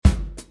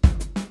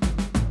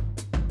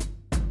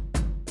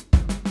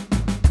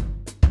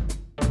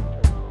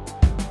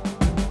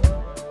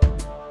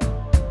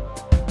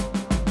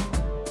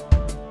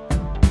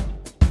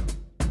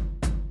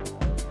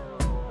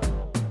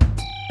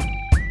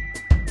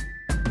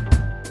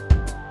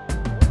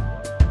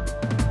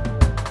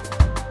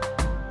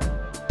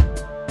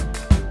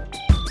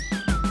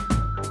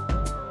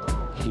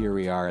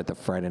are at the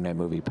Friday Night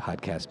Movie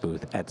Podcast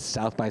booth at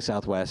South by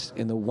Southwest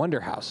in the Wonder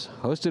House,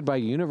 hosted by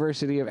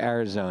University of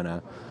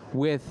Arizona,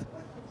 with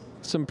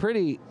some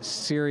pretty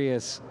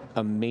serious,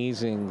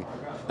 amazing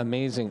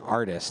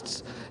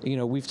artists. You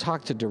know, we've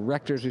talked to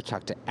directors, we've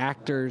talked to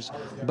actors,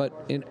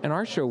 but in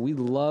our show, we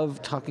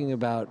love talking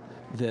about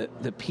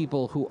the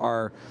people who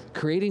are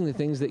creating the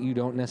things that you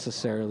don't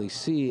necessarily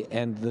see,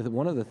 and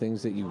one of the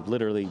things that you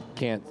literally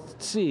can't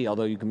see,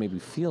 although you can maybe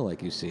feel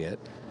like you see it,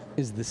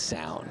 is the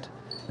sound.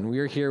 And we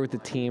are here with the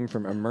team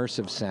from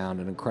Immersive Sound,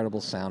 an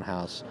incredible sound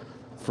house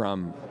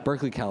from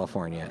Berkeley,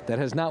 California, that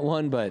has not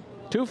one but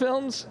 2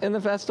 films in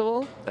the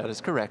festival. That is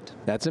correct.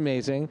 That's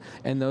amazing.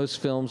 And those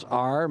films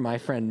are My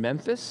Friend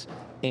Memphis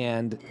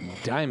and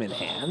Diamond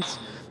Hands.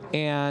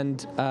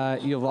 And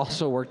you've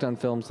also worked on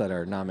films that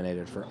are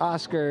nominated for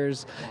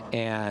Oscars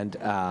and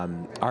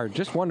are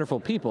just wonderful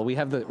people. We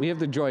have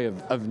the joy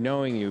of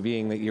knowing you,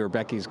 being that you're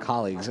Becky's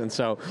colleagues. And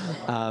so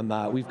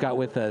we've got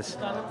with us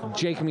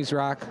Jake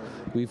Mizrak,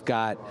 we've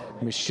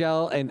got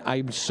Michelle, and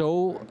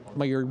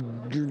your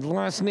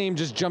last name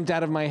just jumped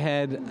out of my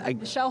head.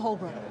 Michelle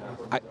Holbrook.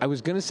 I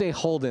was going to say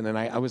Holden, and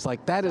I was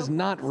like, that is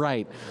not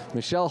right.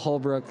 Michelle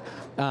Holbrook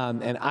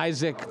and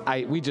Isaac,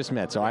 we just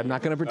met, so I'm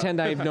not going to pretend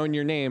I've known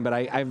your name, but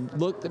I've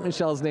looked at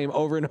Michelle's name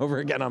over and over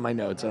again on my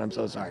notes, and I'm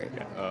so sorry.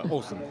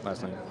 Olsen,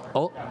 last name.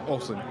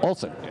 Olsen.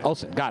 Olsen. Yeah.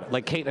 Olsen, got it.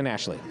 Like Kate and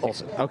Ashley.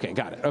 Olsen. Okay,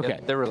 got it. Okay.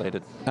 Yep, they're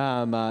related.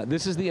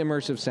 This is the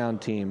Immersive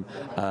Sound team.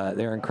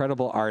 They're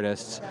incredible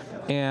artists,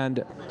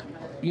 and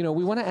we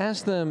want to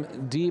ask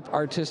them deep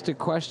artistic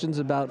questions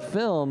about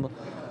film.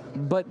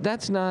 But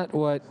that's not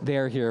what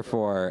they're here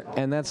for,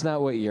 and that's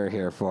not what you're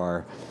here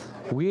for.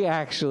 We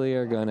actually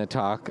are going to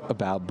talk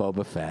about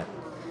Boba Fett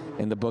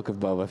in the Book of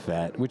Boba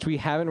Fett, which we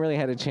haven't really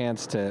had a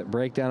chance to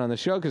break down on the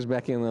show because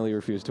Becky and Lily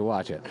refused to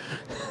watch it.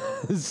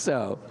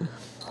 So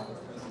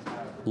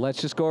let's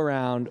just go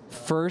around.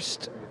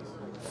 First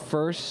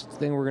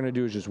thing we're going to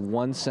do is just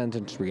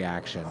 1-sentence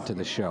reaction to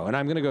the show. And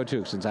I'm going to go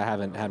too, since I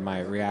haven't had my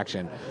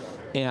reaction.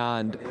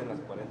 And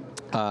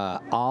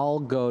I'll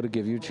go to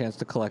give you a chance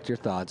to collect your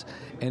thoughts.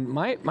 And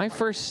my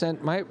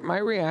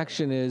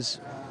reaction is,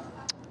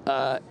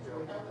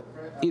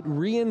 it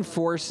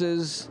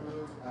reinforces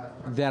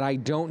that I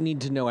don't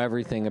need to know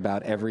everything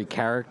about every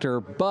character,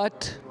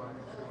 but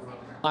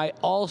I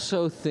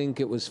also think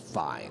it was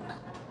fine.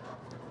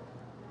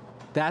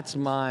 That's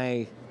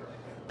my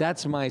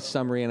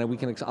summary, and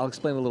I'll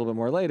explain a little bit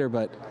more later.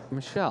 But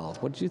Michelle,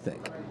 what did you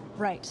think?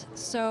 Right.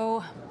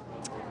 So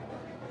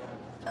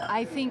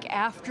I think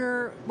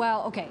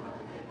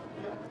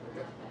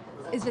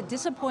is a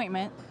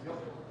disappointment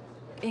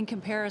in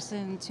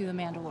comparison to The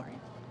Mandalorian.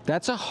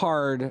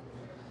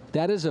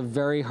 That is a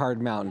very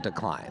hard mountain to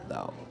climb,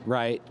 though,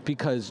 right?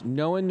 Because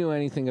no one knew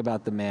anything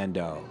about the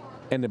Mando,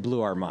 and it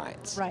blew our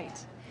minds. Right.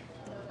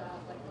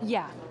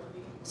 Yeah.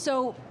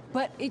 So,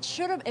 but it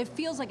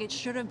feels like it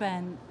should have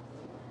been,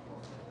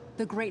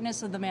 the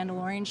greatness of The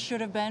Mandalorian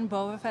should have been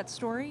Boba Fett's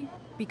story,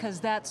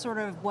 because that's sort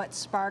of what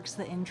sparks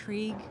the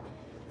intrigue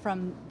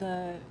from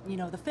the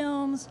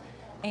films.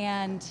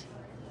 And,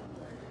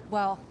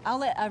 well, I'll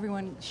let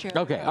everyone share.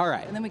 Okay, all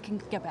right. And then we can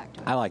get back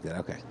to it. I like that.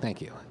 Okay, thank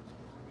you.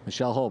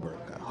 Michelle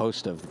Holbrook,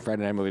 host of the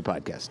Friday Night Movie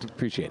Podcast.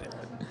 Appreciate it.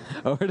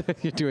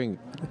 You're doing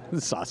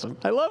this is awesome.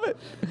 I love it.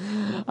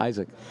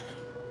 Isaac.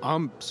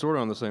 I'm sort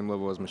of on the same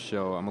level as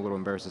Michelle. I'm a little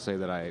embarrassed to say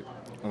that I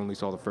only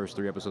saw the first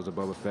 3 episodes of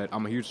Boba Fett.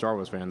 I'm a huge Star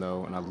Wars fan,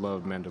 though, and I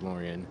love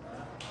Mandalorian.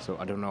 So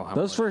I don't know how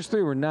those first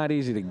 3 were not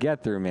easy to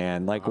get through,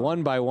 man. Like,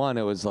 one by one,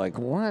 it was like,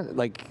 what?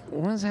 Like,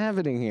 what's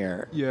happening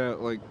here? Yeah,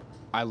 like,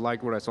 I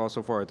liked what I saw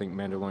so far. I think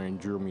Mandalorian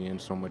drew me in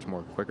so much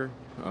more quicker.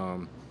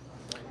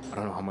 I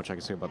don't know how much I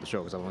can say about the show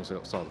because I only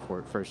saw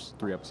the first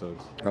 3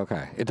 episodes.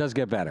 Okay. It does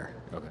get better.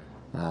 Okay.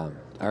 All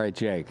right,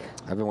 Jake.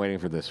 I've been waiting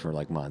for this for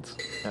like months.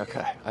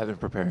 Okay. I've been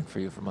preparing for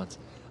you for months.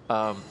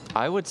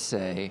 I would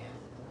say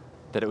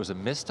that it was a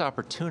missed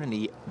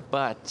opportunity,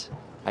 but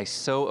I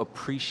so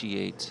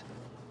appreciate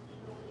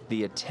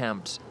the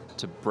attempt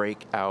to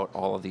break out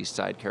all of these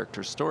side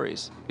character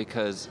stories,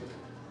 because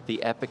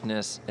the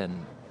epicness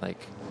and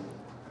like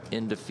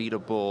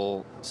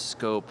indefeatable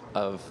scope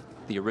of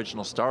the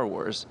original Star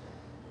Wars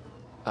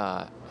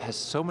has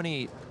so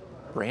many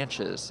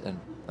branches and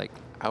like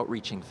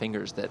outreaching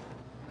fingers that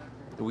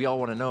we all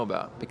want to know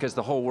about, because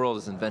the whole world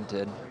is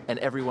invented and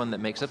everyone that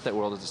makes up that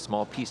world is a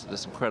small piece of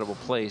this incredible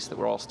place that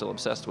we're all still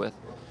obsessed with.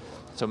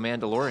 So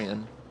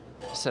Mandalorian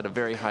set a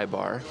very high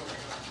bar.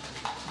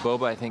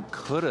 Boba, I think,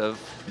 could have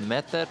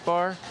met that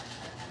bar,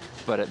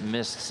 but it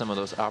missed some of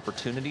those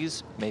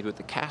opportunities, maybe with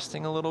the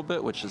casting a little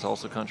bit, which is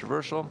also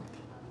controversial.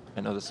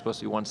 I know this is supposed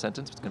to be 1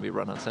 sentence, but it's going to be a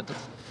run-on sentence.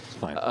 It's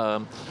fine.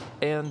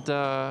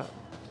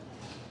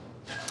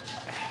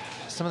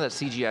 Some of that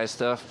CGI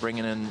stuff,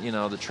 bringing in,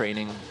 the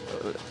training,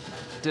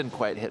 didn't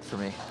quite hit for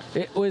me.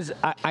 It was,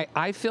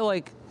 I feel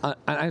like, I'm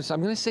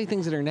going to say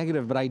things that are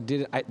negative, but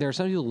there are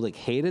some people who like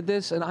hated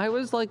this, and I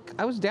was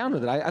down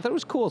with it. I thought it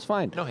was cool. It's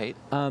fine. No hate.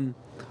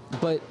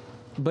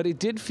 But it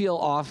did feel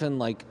often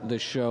like the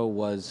show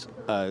was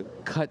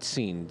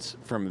cutscenes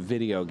from a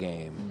video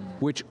game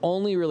which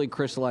only really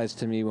crystallized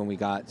to me when we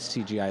got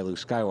CGI Luke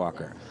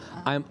Skywalker.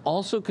 I'm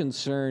also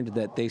concerned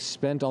that they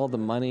spent all the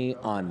money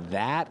on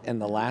that in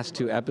the last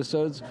 2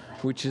 episodes,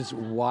 which is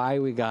why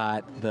we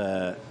got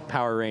the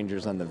Power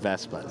Rangers on the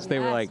Vespas. They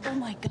were Yes. like, Oh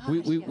my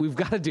gosh, we've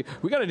got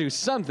to do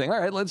something. All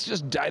right, let's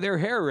just dye their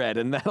hair red,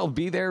 and that'll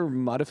be their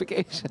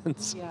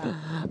modifications. Yeah.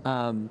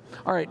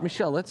 All right,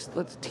 Michelle, let's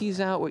tease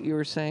out what you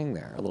were saying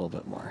there a little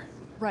bit more.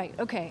 Right.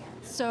 Okay.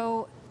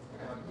 So,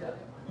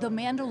 The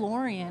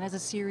Mandalorian as a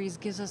series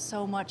gives us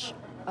so much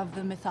of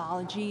the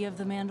mythology of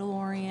the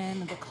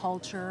Mandalorian, the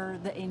culture,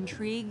 the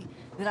intrigue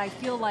that I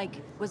feel like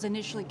was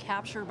initially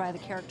captured by the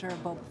character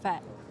of Boba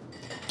Fett.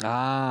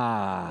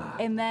 Ah.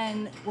 And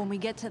then when we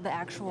get to the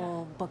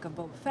actual book of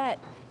Boba Fett,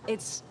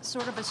 it's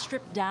sort of a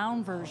stripped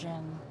down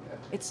version.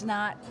 It's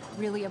not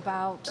really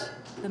about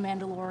the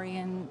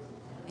Mandalorian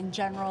in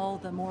general,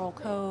 the moral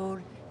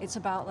code. It's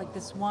about like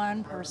this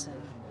one person.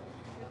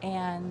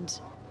 And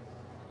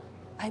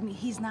I mean,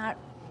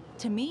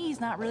 to me, he's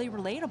not really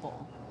relatable.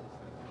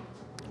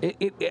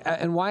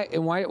 And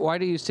why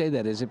do you say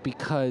that? Is it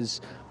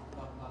because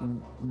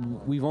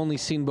we've only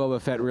seen Boba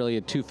Fett really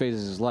at 2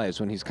 phases of his life,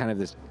 when he's kind of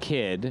this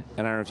kid,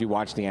 and I don't know if you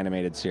watched the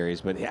animated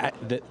series, but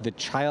the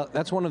child,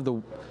 that's one of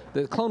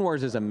the Clone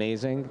Wars is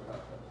amazing.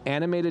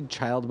 Animated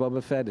child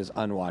Boba Fett is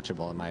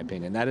unwatchable in my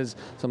opinion. That is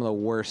some of the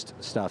worst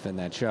stuff in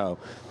that show.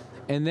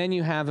 And then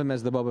you have him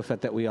as the Boba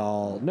Fett that we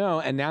all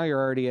know, and now you're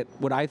already at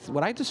what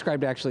I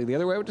described, actually the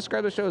other way I would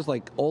describe the show is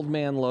like old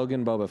man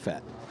Logan Boba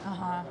Fett.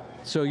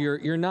 So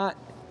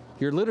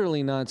you're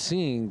literally not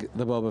seeing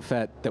the Boba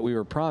Fett that we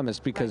were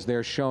promised, because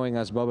they're showing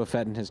us Boba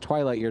Fett in his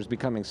twilight years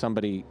becoming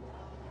somebody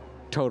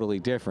totally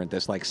different,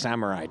 this like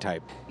samurai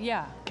type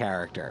Yeah.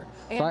 character.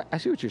 So And- I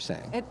see what you're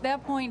saying. At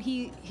that point,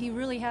 he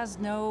really has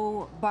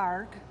no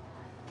bark,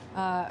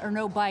 or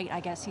no bite,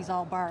 I guess. He's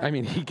all bark. I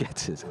mean, he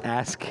gets his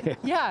ass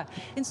kicked. Yeah,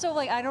 and so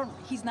like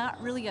he's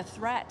not really a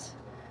threat.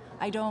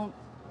 I don't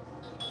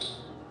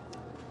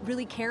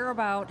really care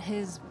about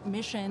his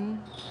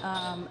mission.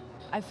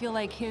 I feel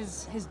like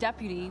his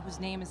deputy, whose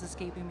name is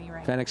escaping me right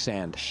now, Fennec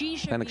Shand. she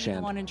should Fennec be Shand.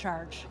 the one in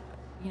charge.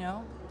 You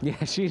know,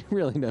 Yeah, she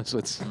really knows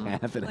what's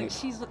happening. like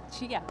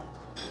yeah.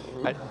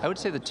 I would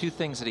say the 2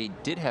 things that he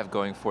did have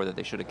going for that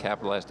they should have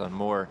capitalized on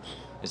more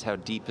is how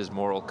deep his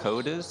moral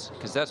code is,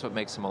 because that's what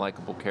makes him a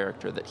likable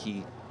character, that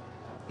he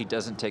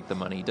doesn't take the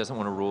money, he doesn't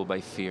want to rule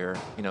by fear,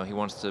 you know, he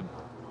wants to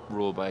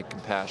rule by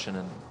compassion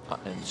and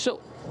So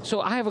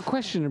I have a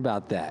question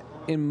about that.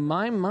 In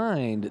my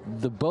mind,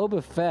 the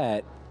Boba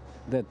Fett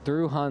that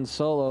threw Han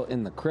Solo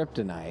in the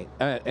kryptonite,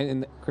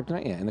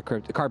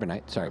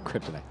 carbonite. Sorry,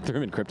 kryptonite. Threw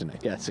him in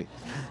kryptonite. Yeah, see,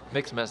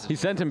 mixed message. he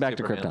sent him back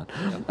to Superman.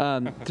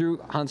 Krypton. Threw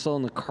Han Solo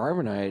in the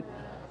carbonite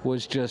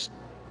was just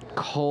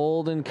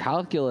cold and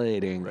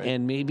calculating, Right.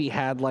 and maybe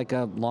had like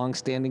a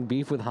long-standing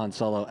beef with Han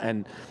Solo,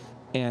 and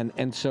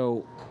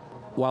so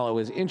while it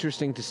was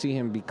interesting to see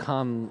him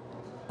become,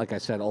 like I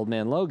said, Old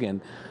Man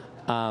Logan.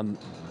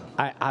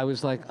 I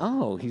was like,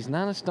 oh, he's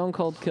not a stone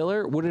cold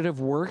killer. Would it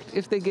have worked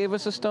if they gave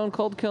us a stone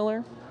cold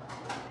killer?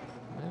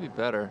 Maybe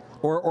better.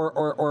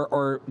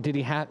 Or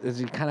does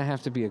he kind of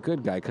have to be a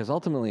good guy? Because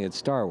ultimately it's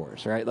Star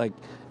Wars, right? Like,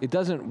 it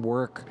doesn't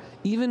work.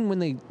 Even when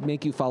they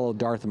make you follow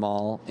Darth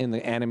Maul in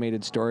the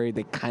animated story,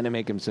 they kind of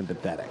make him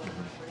sympathetic.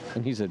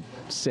 And he's a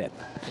Sith.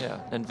 Yeah,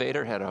 and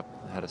Vader had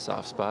a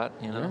soft spot,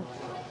 you know.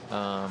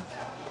 I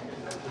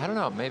don't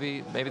know.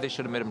 Maybe they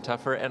should have made him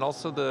tougher, and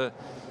also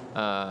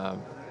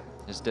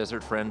his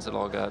desert friends that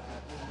all got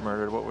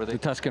murdered. What were they? The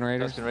Tusken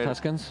Raiders?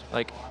 Tuskens?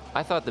 Like,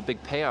 I thought the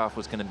big payoff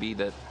was going to be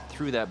that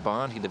through that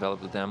bond he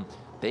developed with them,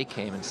 they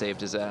came and saved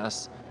his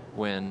ass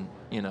when,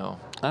 you know.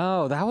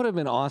 Oh, that would have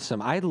been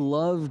awesome. I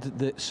loved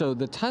the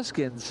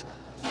Tuskens,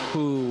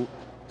 who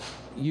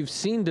you've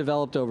seen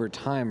developed over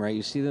time, right?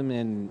 You see them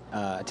in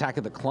Attack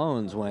of the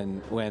Clones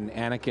when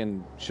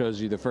Anakin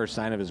shows you the first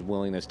sign of his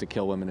willingness to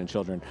kill women and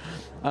children.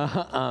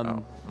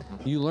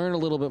 You learn a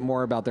little bit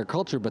more about their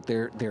culture, but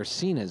they're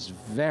seen as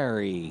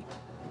very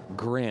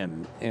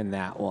grim in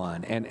that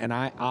one. And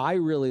I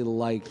really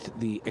liked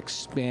the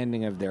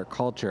expanding of their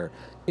culture.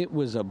 It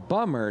was a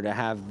bummer to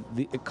have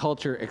the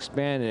culture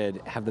expanded,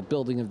 have the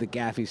building of the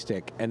gaffy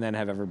stick, and then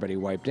have everybody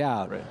wiped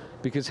out. Right.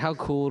 Because how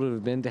cool would it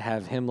have been to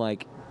have him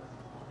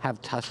have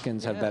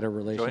Tuskens have Yeah, better join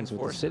relations with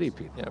the forces. city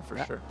people. Yeah, for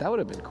sure. That would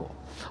have been cool.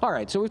 All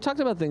right, so we've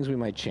talked about things we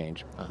might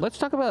change. Let's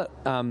talk about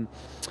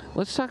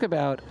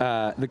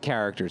the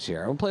characters here.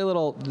 I'm gonna play a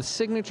little. The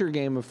signature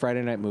game of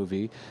Friday Night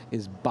Movie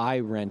is Buy,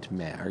 Rent,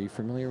 Meh. Are you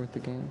familiar with the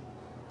game?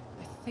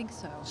 I think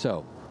so.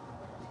 So,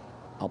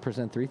 I'll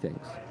present 3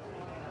 things.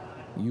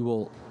 You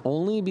will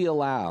only be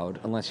allowed,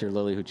 unless you're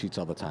Lily who cheats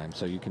all the time,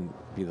 so you can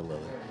be the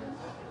Lily,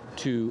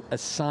 to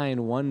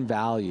assign one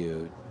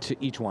value to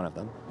each one of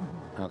them.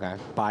 Okay?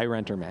 Buy,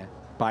 rent, or meh.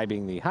 Buy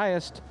being the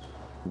highest,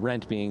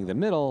 rent being the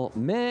middle.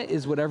 Meh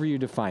is whatever you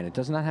define. It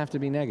does not have to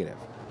be negative.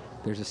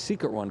 There's a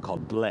secret one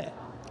called bleh.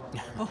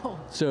 Oh.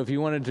 So if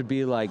you wanted to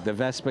be like the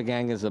Vespa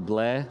gang is a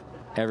bleh,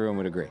 Everyone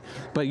would agree.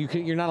 But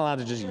you're not allowed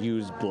to just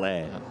use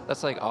bleh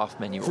That's like off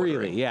menu freely.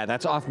 ordering. Yeah,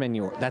 that's off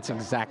menu. That's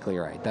exactly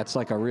right. That's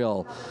like a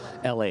real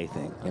LA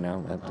thing, you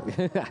know?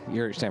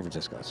 You're San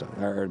Francisco, so,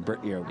 or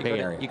Bay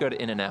Area. You go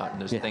to In-N-Out,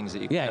 and there's things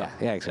that you Yeah,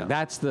 exactly.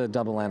 That's the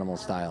double animal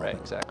style. Right,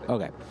 thing. exactly.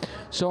 Okay,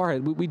 so all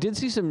right, we did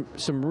see some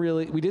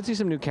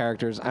new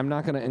characters. I'm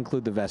not going to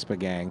include the Vespa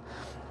gang.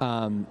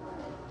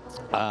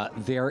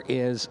 There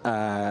is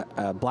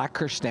Black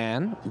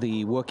Kirstan,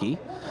 the Wookiee,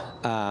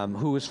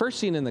 who was first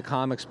seen in the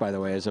comics, by the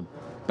way, as a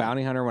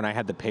bounty hunter when I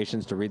had the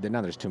patience to read them.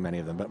 Now there's too many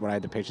of them, but when I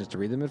had the patience to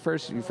read them at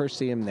first, you first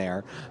see him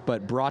there,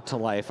 but brought to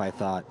life, I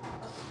thought,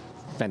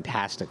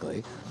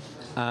 fantastically.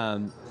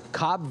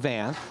 Cobb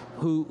Vanth,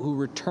 who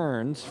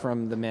returns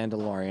from The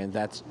Mandalorian,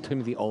 that's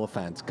Timothy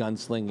Oliphant's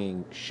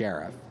gunslinging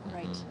sheriff.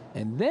 Right.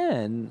 And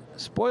then,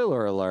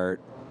 spoiler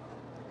alert,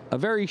 a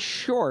very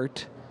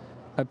short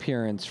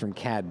appearance from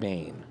Cad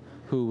Bane,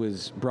 who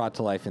was brought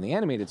to life in the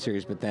animated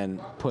series, but then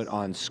put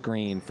on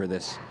screen for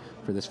this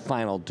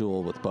final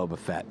duel with Boba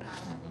Fett.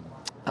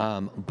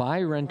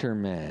 By Renter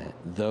Meh,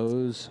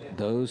 those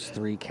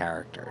three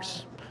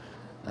characters,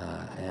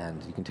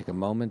 and you can take a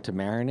moment to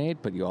marinate,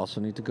 but you also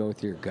need to go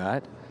with your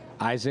gut.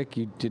 Isaac,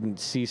 you didn't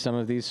see some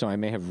of these, so I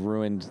may have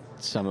ruined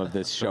some of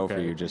this show for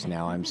Okay. you just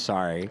now. I'm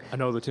sorry. I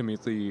know the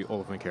Timothy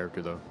Oliphant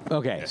character though.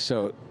 Okay,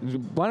 so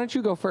why don't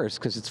you go first?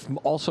 Because it's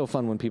also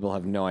fun when people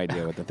have no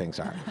idea what the things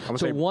are. So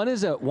say- one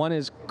is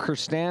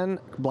Kirstan.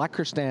 Black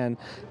Kirstan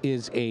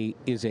is a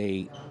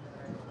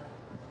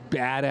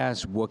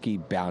badass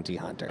Wookiee bounty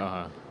hunter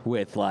Uh-huh.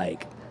 with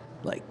like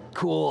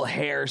cool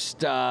hair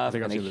stuff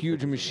think and I've a seen the huge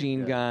pictures. machine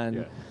Yeah, gun.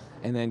 yeah.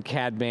 And then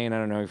Cad Bane, I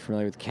don't know if you're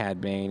familiar with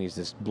Cad Bane. He's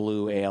this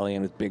blue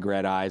alien with big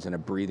red eyes and a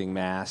breathing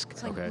mask.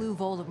 It's like Okay. Blue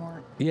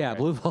Voldemort. Yeah,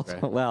 Blue Vault.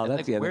 Okay. Well, And,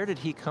 that's like, where did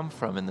he come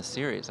from in the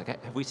series?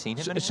 Like, have we seen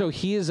him anywhere? So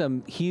he's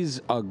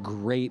a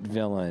great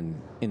villain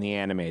in the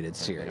animated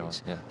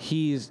series. Yeah.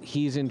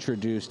 He's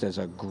introduced as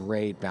a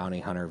great bounty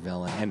hunter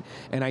villain,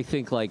 and I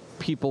think like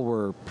people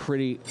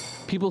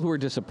who were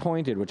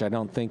disappointed, which I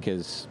don't think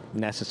is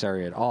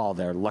necessary at all.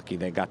 They're lucky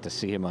they got to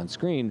see him on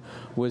screen.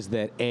 Was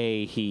that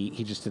he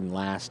just didn't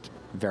last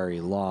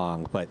very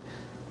long, but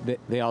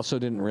they also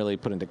didn't really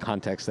put into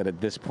context that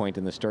at this point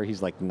in the story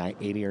he's like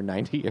 80 or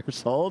 90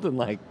 years old, and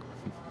like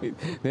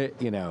they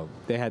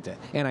had to,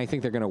 and I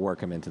think they're going to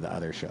work him into the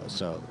other shows.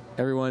 So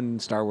everyone in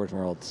Star Wars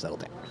world, settle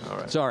down. All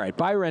right. So all right,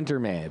 by Renter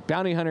Meh,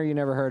 bounty hunter you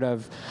never heard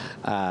of,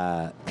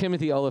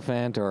 Timothy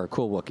Oliphant or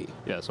Cool Wookiee.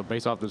 Yeah, so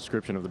based off the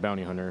description of the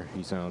bounty hunter,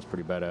 he sounds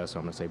pretty badass, so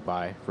I'm gonna say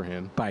bye for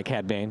him. By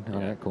Cad Bane. All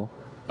right, cool.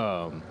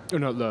 Oh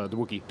no, the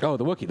Wookiee. Oh,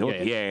 the Wookiee. The Yeah,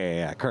 Wookiee.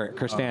 Yeah.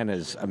 Kirstan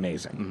is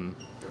amazing.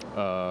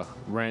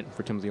 Rent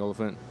for Timothy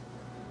Oliphant,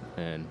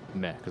 and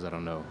Meh, because I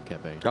don't know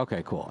Cad Bane.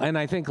 Okay, cool. And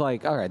I think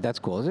like, all right, that's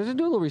cool. Do a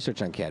little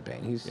research on Cad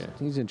Bane.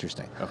 He's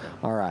interesting. Okay.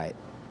 All right,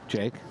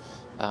 Jake.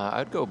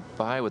 I'd go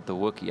by with the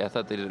Wookiee. I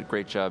thought they did a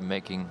great job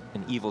making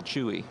an evil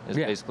Chewie. Is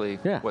basically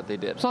what they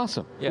did. It's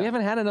awesome. Yeah. We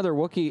haven't had another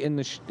Wookiee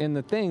in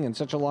the thing in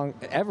such a long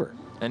ever.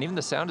 And even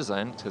the sound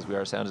design, because we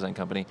are a sound design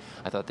company,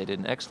 I thought they did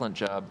an excellent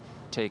job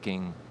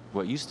taking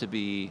what used to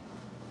be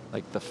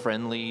like the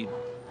friendly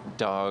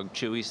dog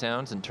Chewie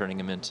sounds and turning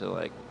him into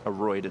like a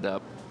roided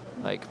up,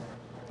 like,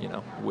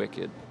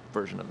 wicked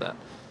version of that.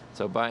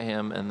 So buy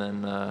him, and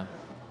then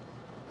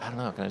I don't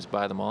know. Can I just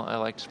buy them all? I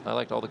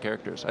liked all the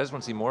characters. I just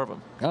want to see more of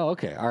them. Oh,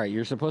 okay. All right.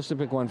 You're supposed to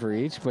pick one for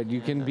each, but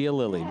you can be a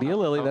Lily. Be a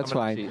Lily. I'm That's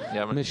gonna fine. cheat. Yeah, I'm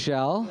gonna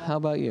Michelle, how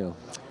about you?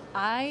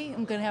 I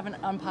am going to have an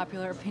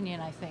unpopular opinion,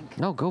 I think.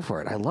 No, go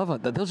for it. I love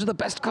it. Those are the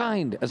best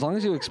kind, as long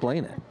as you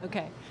explain it.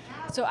 Okay.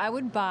 So I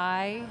would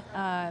buy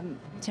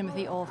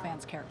Timothy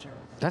Oliphant's character.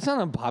 That's not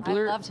I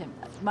unpopular. loved him.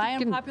 My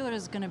Can- unpopular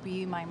is going to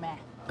be my meh.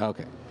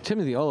 Okay.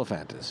 Timothy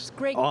Oliphant is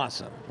Great.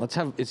 awesome.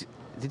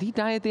 Did he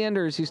die at the end,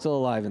 or is he still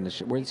alive in the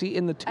show? Was he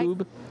in the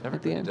tube at the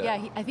Everybody end? died.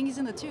 Yeah, I think he's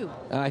in the tube.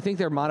 I think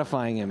they're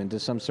modifying him into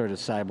some sort of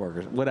cyborg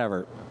or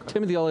whatever.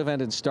 Timothy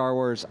Oliphant in Star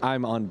Wars,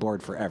 I'm on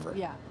board forever.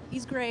 Yeah,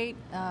 he's great.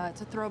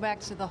 It's a throwback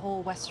to the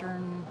whole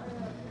Western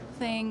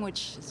thing,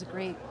 which is a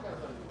great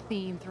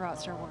theme throughout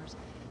Star Wars.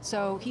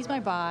 So he's my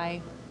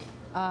buy.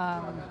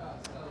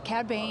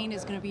 Cad Bane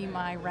is going to be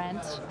my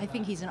rent. I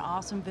think he's an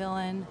awesome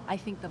villain. I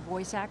think the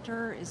voice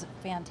actor is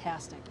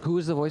fantastic. Who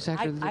is the voice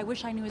actor? I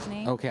wish I knew his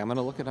name, Okay, I'm going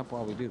to look it up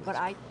while we do this.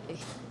 but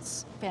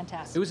it's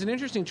fantastic. It was an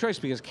interesting choice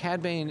because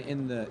Cad Bane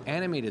in the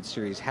animated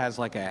series has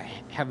like a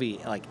heavy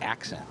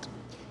accent.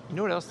 You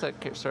know what else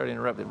sorry to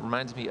interrupt, it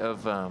reminds me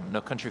of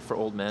No Country for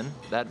Old Men,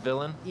 that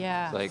villain.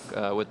 Yeah. It's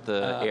like with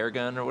the air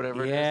gun or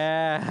whatever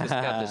yeah. it is. Just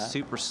got this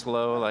super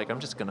slow, like, I'm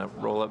just going to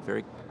roll up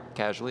very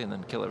casually and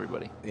then kill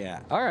everybody. Yeah.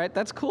 All right,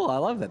 that's cool. I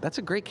love that. That's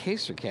a great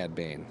case for Cad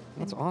Bane.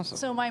 That's awesome.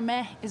 So my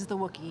meh is the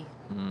Wookiee.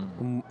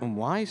 And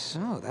why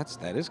so?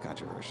 That is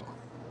controversial.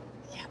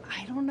 Yeah,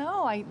 I don't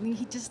know. I mean,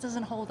 he just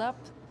doesn't hold up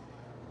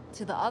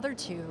to the other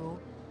two.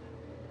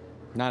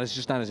 It's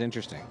just not as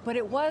interesting. But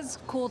it was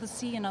cool to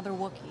see another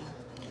Wookiee.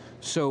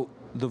 So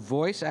the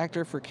voice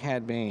actor for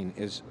Cad Bane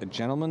is a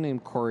gentleman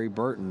named Corey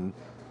Burton,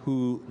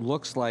 who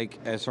looks like,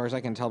 as far as I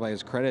can tell by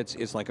his credits,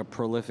 is like a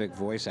prolific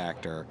voice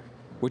actor,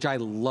 which I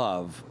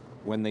love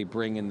when they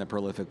bring in the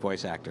prolific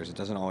voice actors. It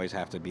doesn't always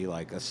have to be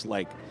like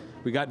like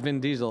we got Vin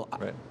Diesel.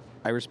 Right.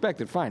 I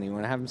respect it. Fine. You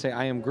want to have him say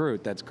 "I am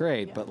Groot"? That's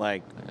great. Yeah. But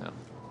like, Yeah.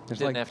 there's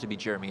Didn't like have to be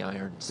Jeremy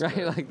Irons.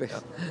 right, like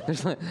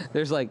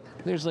there's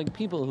like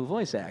people who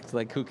voice act,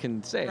 like who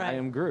can say "I Right.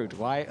 am Groot."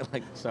 Why?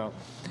 Like so.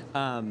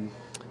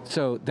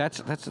 So that's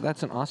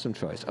an awesome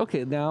choice.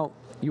 Okay, now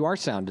you are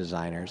sound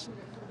designers.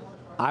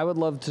 I would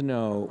love to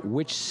know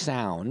which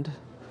sound.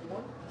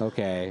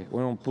 Okay,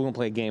 we won't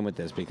play a game with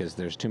this because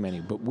there's too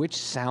many. But which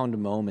sound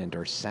moment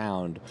or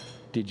sound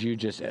did you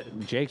just?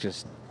 Jake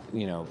just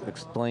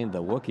explained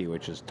the Wookiee,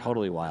 which is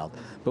totally wild.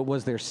 But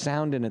was there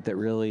sound in it that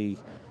really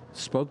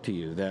spoke to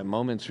you? That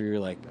moments where you're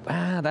like,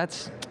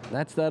 that's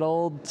that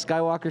old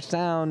Skywalker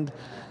sound,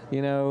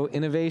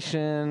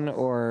 innovation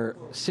or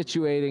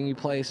situating you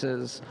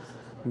places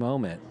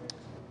moment.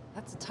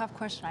 That's a tough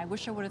question. I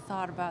wish I would have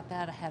thought about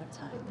that ahead of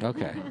time.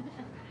 Okay.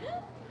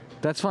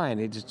 That's fine.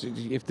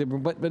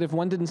 But if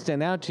one didn't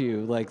stand out to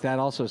you, like that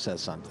also says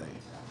something.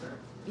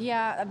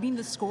 Yeah, I mean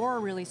the score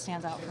really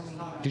stands out for me.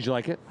 Did you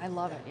like it? I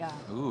love it. Yeah.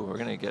 Ooh, we're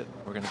gonna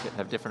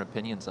have different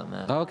opinions on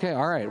that. Okay,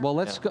 all right. Well,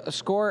 let's Yeah.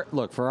 score.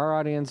 Look, for our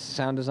audience,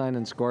 sound design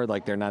and score,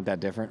 like they're not that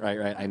different,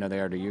 right? I know they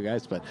are to you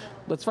guys, but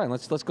that's fine.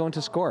 Let's go into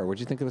score.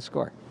 What'd you think of the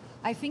score?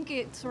 I think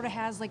it sort of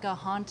has like a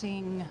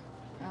haunting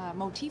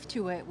motif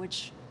to it,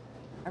 which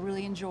I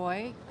really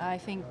enjoy. I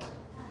think,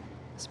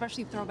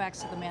 especially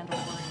throwbacks to The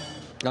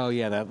Mandalorian. Oh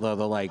yeah, the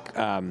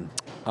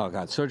oh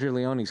god, Sergio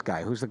Leone's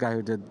guy. Who's the guy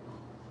who did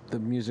the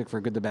music for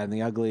Good, the Bad, and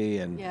the Ugly?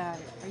 And Yeah,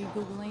 are you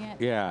Googling it?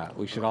 yeah,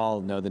 we should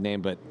all know the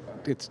name, but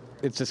it's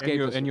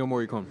escaped us. Ennio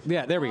Morricone.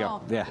 Yeah, there we go.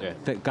 Oh. Yeah.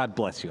 Yeah. God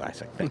bless you,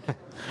 Isaac. Thank you.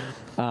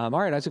 All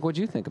right, Isaac, what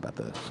do you think about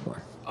the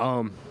score?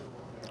 I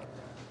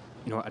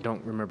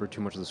don't remember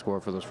too much of the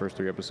score for those first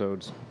 3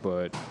 episodes,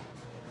 but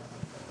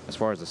as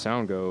far as the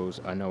sound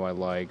goes, I know I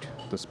liked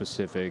the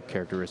specific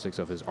characteristics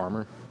of his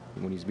armor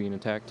when he's being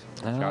attacked.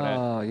 Shot at.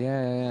 Oh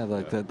yeah.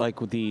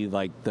 Like with the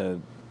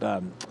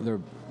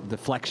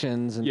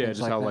deflections and Yeah, things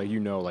just like how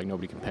that.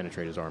 nobody can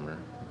penetrate his armor,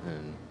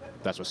 and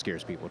that's what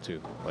scares people too.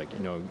 Like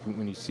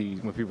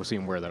when people see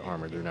him wear that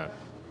armor, they're not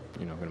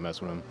gonna mess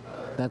with him.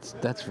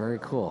 That's very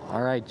cool.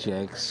 All right,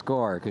 Jake,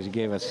 score because you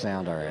gave us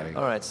sound already.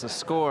 All right, so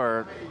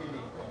score,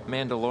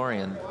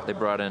 Mandalorian. They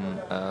brought in,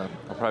 I'll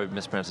probably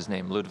mispronounce his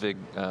name, Ludwig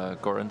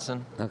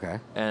Göransson. Okay.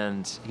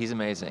 And he's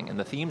amazing. And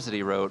the themes that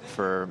he wrote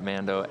for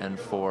Mando and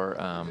for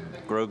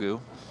Grogu,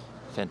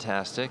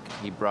 fantastic.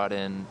 He brought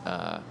in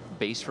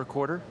bass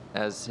recorder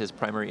as his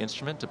primary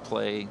instrument to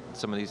play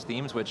some of these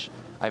themes, which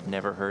I've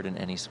never heard in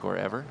any score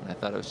ever. And I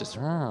thought it was just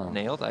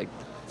nailed.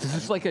 Is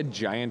this like a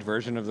giant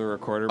version of the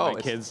recorder my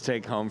it's- kids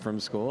take home from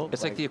school?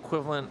 It's like the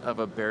equivalent of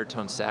a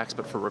baritone sax,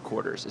 but for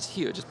recorders. It's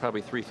huge. It's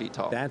probably 3 feet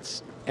tall.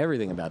 That's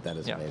everything about that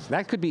is Yeah. amazing.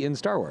 That could be in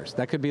Star Wars.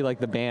 That could be like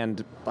the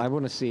band. I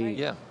want to see.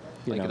 Yeah,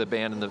 you like know. the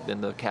band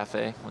in the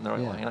cafe when they're all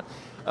Yeah. hanging out.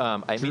 I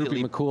Droopy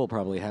immediately McCool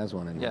probably has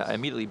one in Yeah, his. I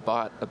immediately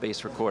bought a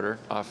bass recorder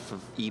off of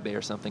eBay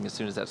or something as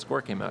soon as that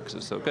score came out because it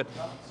was so good.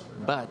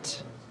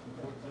 But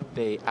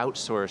they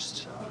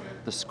outsourced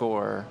the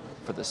score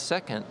for the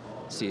second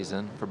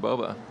season for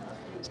Boba.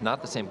 It's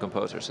not the same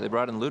composer, so they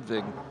brought in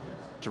Ludwig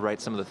to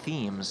write some of the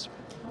themes.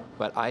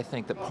 But I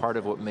think that part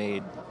of what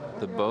made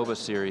the Boba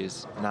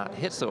series not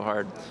hit so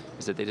hard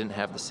is that they didn't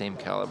have the same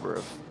caliber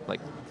of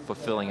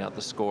fulfilling out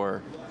the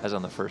score as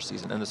on the first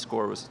season, and the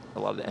score was a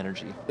lot of the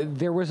energy.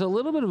 There was a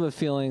little bit of a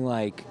feeling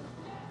like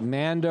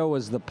Mando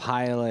was the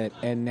pilot,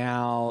 and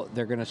now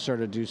they're going to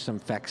sort of do some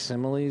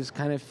facsimiles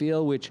kind of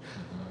feel, which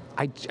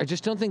I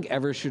just don't think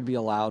ever should be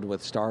allowed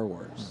with Star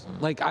Wars.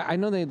 Like, I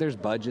know there's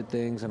budget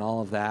things and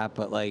all of that,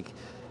 but like,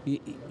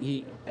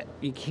 you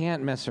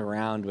can't mess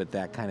around with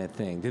that kind of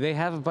thing. Do they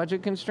have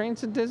budget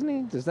constraints at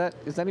Disney? Is that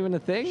even a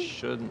thing?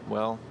 Shouldn't,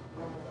 well,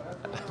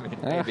 I mean,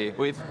 maybe.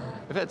 We've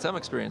had some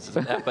experiences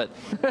in that, but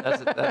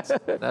that's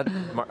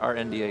our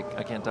NDA,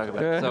 I can't talk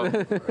about it. So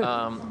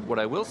what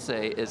I will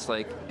say is,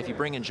 like, if you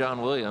bring in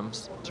John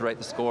Williams to write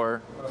the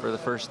score for the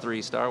first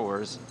 3 Star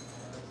Wars,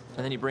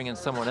 and then you bring in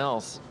someone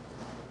else,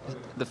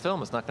 the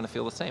film is not going to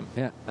feel the same.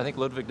 Yeah. I think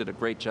Ludwig did a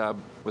great job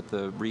with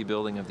the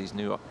rebuilding of these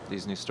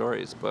new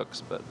stories,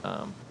 books, but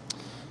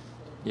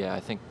yeah, I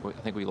think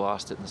we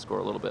lost it in the score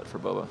a little bit for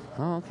Boba.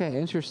 Oh, okay,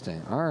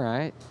 interesting. All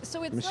right.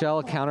 So it's Michelle,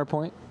 a like-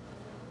 counterpoint?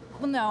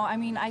 Well, no, I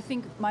mean, I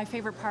think my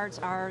favorite parts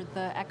are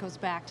the echoes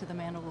back to the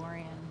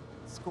Mandalorian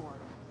score.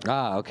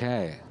 Ah,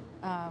 okay.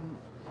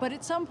 But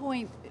at some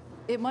point,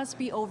 it must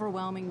be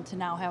overwhelming to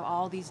now have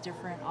all these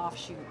different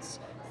offshoots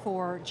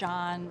for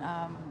John,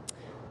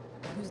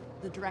 who's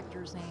the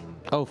director's name?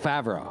 Oh,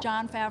 Favreau.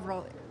 Jon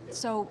Favreau.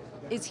 So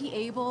is he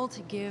able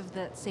to give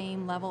that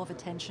same level of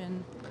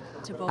attention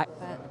to Boba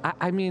Fett?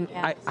 I mean,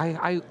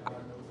 Yes.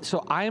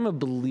 So I am a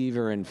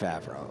believer in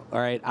Favreau. All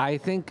right, I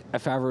think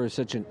Favreau is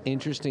such an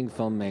interesting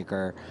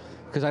filmmaker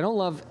because I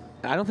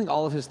don't think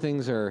all of his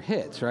things are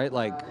hits. Right,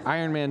 like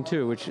Iron Man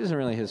 2, which isn't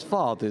really his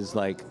fault, is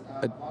like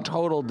a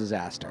total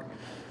disaster.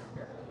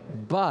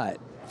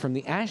 But from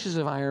the ashes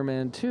of Iron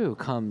Man 2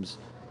 comes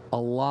a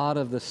lot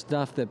of the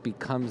stuff that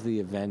becomes the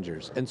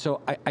Avengers. And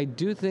so I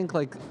do think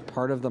like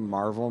part of the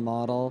Marvel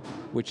model,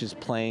 which is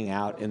playing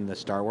out in the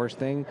Star Wars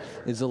thing,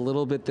 is a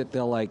little bit that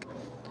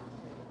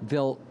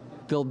they'll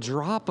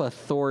drop a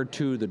Thor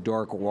 2 The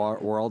Dark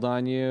World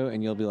on you,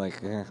 and you'll be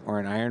like, or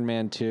an Iron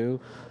Man 2.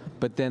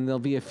 But then there'll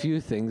be a few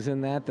things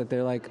in that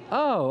they're like,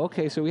 oh,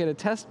 okay, so we had a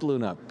test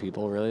balloon up.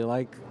 People really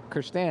like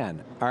Kirstan.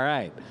 All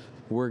right,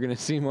 we're going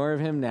to see more of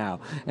him now.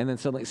 And then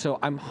suddenly, so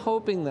I'm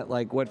hoping that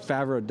like what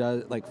Favreau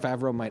does, like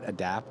Favreau might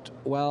adapt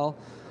well.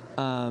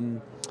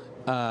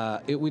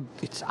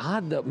 It's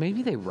odd though.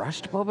 Maybe they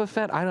rushed Boba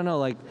Fett. I don't know.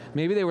 Like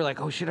maybe they were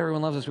like, oh shit,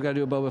 everyone loves us. We got to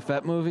do a Boba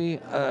Fett movie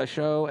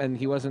show, and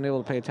he wasn't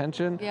able to pay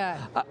attention. Yeah.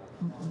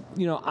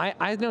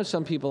 I know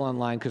some people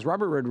online because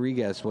Robert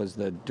Rodriguez was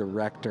the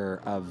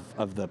director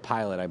of the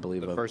pilot, I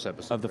believe, The first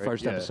episode, of the right?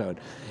 first Yeah. episode,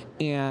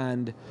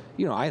 and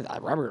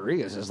Robert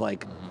Rodriguez is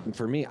like,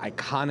 for me,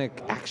 iconic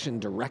action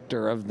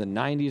director of the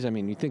 '90s. I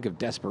mean, you think of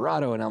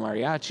Desperado and El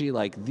Mariachi,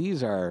 like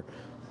these are.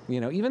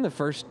 Even the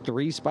first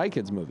 3 Spy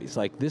Kids movies,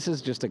 like this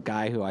is just a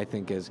guy who I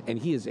think is, and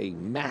he is a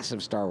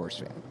massive Star Wars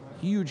fan.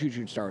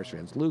 Huge Star Wars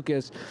fans.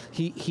 Lucas,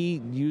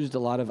 he used a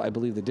lot of, I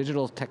believe, the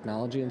digital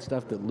technology and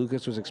stuff that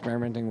Lucas was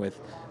experimenting with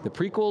the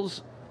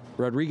prequels.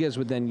 Rodriguez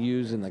would then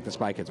use in like the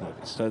Spy Kids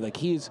movies. So like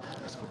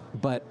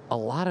but a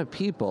lot of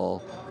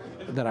people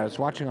that I was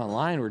watching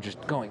online were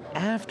just going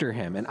after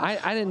him, and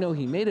I didn't know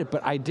he made it,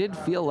 but I did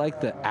feel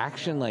like the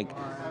action, like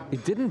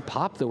it didn't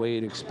pop the way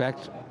you'd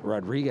expect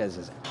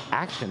Rodriguez's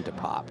action to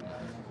pop.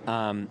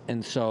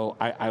 And so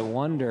I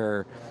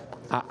wonder,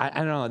 I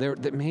don't know,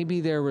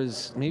 maybe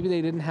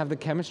they didn't have the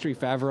chemistry,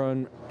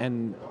 Favreau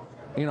and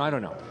I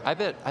don't know. I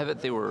bet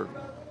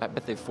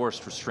they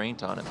forced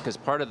restraint on it, because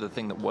part of the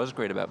thing that was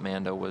great about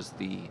Mando was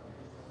the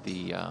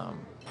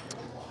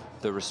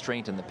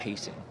restraint and the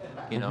pacing.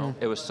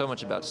 It was so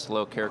much about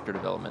slow character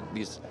development.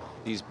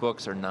 These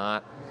books are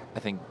not, I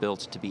think, built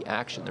to be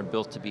action. They're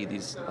built to be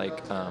these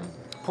like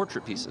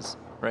portrait pieces,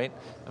 right?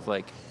 Of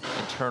like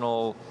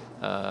internal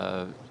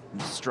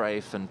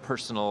strife and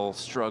personal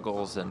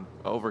struggles and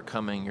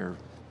overcoming your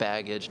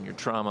baggage and your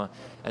trauma.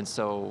 And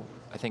so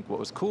I think what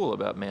was cool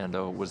about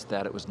Mando was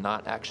that it was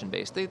not action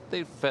based.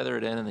 They feather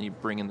it in, and then you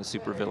bring in the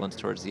supervillains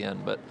towards the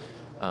end. But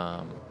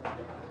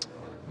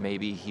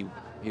maybe he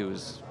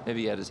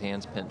had his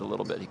hands pinned a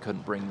little bit. He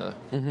couldn't bring the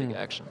big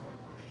action.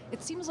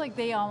 It seems like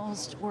they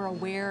almost were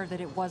aware that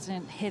it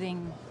wasn't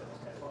hitting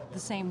the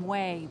same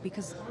way,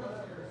 because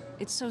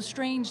it's so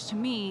strange to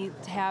me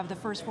to have the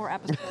first 4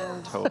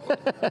 episodes. Totally.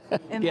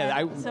 and Yeah,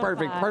 then episode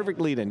 5,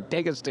 perfect lead in.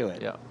 Take us to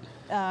it. Yeah.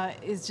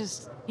 is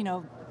just,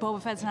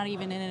 Boba Fett's not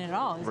even in it at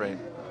all. Is Right.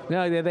 He?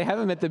 No, they have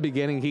him at the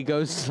beginning. He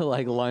goes to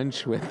like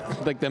lunch with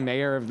like the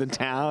mayor of the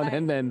town, Right.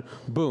 and then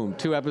boom,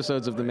 2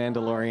 episodes of The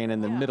Mandalorian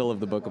in the middle of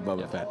the book of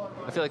Boba Fett.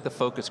 I feel like the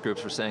focus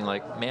groups were saying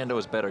like Mando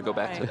is better. Go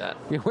back to Right. that.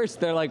 Yeah,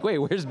 they're like, wait,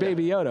 where's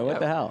Baby Yoda? What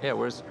the hell? Yeah,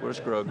 where's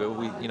Grogu?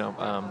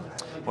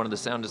 One of the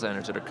sound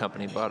designers at our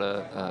company bought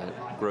a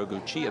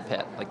Grogu Chia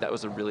pet. Like that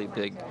was a really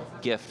big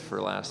gift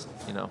for last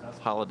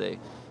holiday,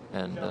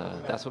 and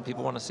that's what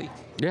people want to see.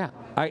 Yeah,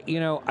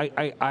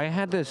 I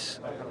had this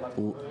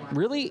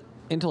really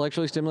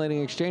intellectually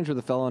stimulating exchange with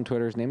a fellow on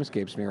Twitter. His name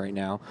escapes me right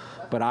now,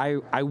 but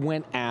I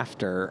went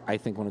after, I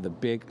think, one of the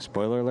big,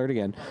 spoiler alert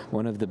again,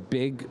 one of the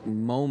big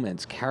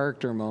moments,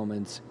 character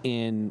moments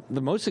in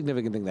the most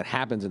significant thing that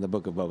happens in the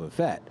book of Boba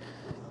Fett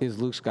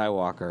is Luke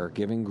Skywalker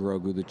giving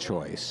Grogu the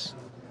choice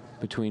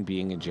between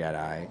being a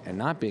Jedi and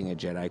not being a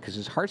Jedi, because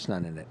his heart's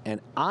not in it.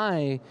 And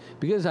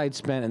because I'd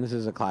spent, and this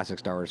is a classic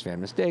Star Wars fan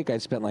mistake,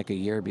 I'd spent like a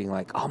year being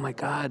like, oh my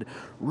God,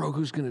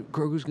 Grogu's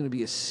gonna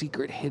be a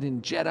secret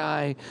hidden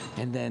Jedi,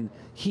 and then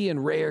he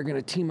and Rey are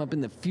gonna team up in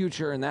the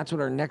future, and that's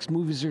what our next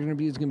movies are gonna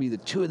be. It's gonna be the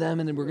 2 of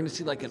them, and then we're gonna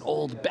see like an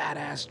old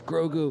badass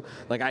Grogu.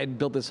 Like I had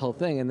built this whole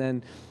thing, and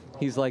then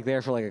he's like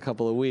there for like a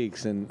couple of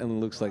weeks, and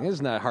Luke's like,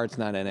 heart's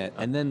not in it.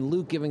 And then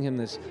Luke giving him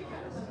this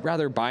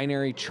rather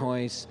binary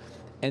choice,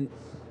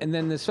 and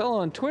then this fellow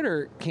on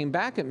Twitter came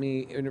back at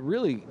me in a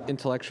really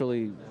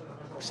intellectually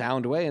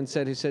sound way and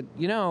said,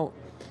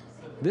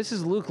 this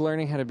is Luke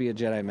learning how to be a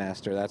Jedi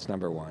Master. That's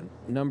number 1.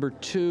 Number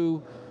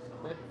 2,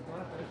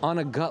 on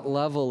a gut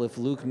level, if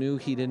Luke knew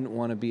he didn't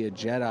want to be a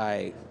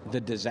Jedi, the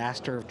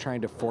disaster of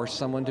trying to force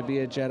someone to be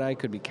a Jedi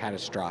could be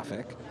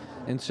catastrophic.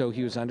 And so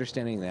he was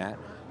understanding that.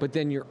 But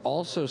then you're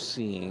also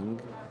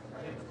seeing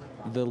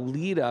the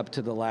lead up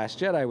to The Last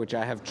Jedi, which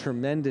I have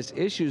tremendous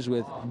issues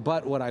with,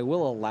 but what I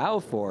will allow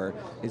for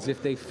is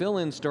if they fill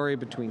in story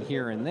between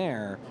here and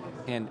there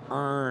and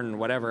earn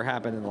whatever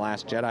happened in The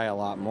Last Jedi a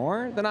lot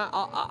more, then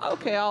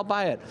I'll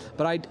buy it.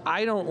 But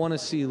I don't want to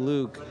see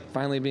Luke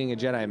finally being a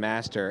Jedi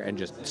Master and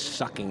just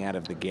sucking out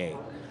of the gate.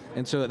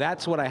 And so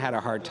that's what I had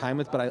a hard time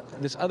with. But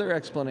this other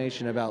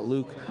explanation about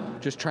Luke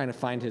just trying to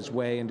find his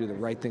way and do the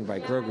right thing by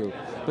Grogu.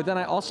 But then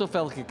I also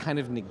felt like it kind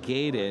of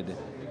negated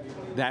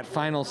that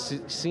final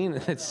scene.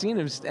 That scene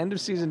of end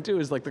of season 2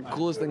 is like the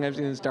coolest thing I've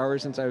seen in Star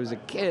Wars since I was a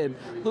kid.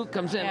 Luke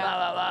comes in, blah,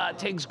 blah, blah,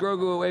 takes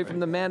Grogu away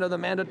from the Mando. The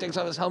Mando takes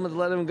off his helmet to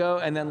let him go.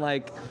 And then,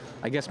 like,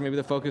 I guess maybe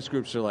the focus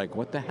groups are like,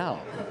 what the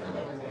hell?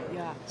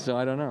 Yeah. So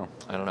I don't know.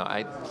 I don't know.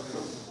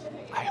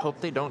 I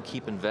hope they don't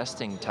keep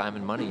investing time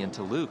and money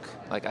into Luke.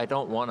 Like, I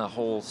don't want a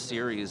whole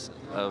series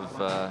of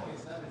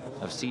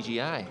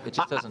CGI. It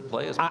just doesn't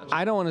play as much.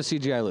 I don't want to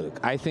CGI Luke.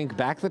 I think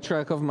back the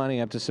truck of money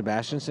up to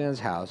Sebastian Stan's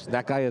house.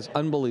 That guy is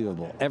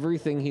unbelievable.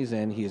 Everything he's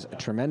in, he's a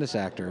tremendous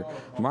actor.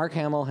 Mark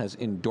Hamill has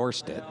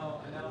endorsed it.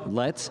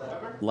 Let's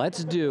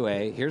do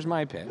here's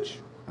my pitch,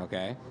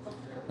 okay?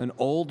 An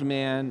old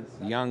man,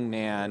 young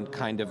man,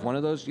 kind of one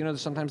of those,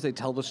 sometimes they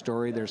tell the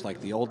story. There's like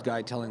the old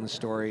guy telling the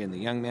story and the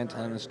young man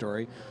telling the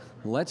story.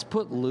 Let's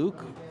put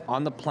Luke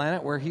on the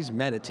planet where he's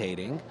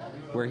meditating,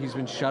 where he's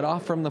been shut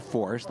off from the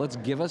Force. Let's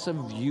give us a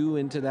view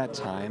into that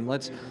time.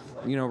 Let's,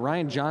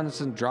 Rian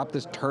Johnson dropped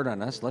this turd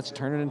on us. Let's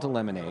turn it into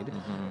lemonade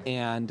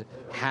and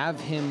have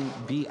him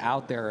be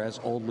out there as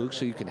old Luke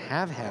so you can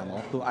have Hamill,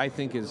 who I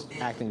think is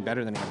acting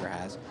better than he ever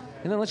has.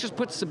 And then let's just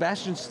put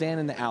Sebastian Stan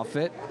in the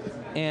outfit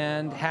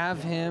and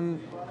have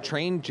him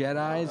train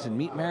Jedis and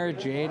meet Mara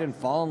Jade and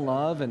fall in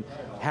love and,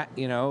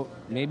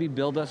 maybe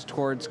build us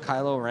towards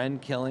Kylo Ren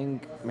killing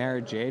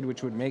Mara Jade,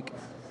 which would make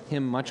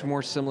him much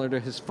more similar to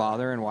his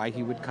father and why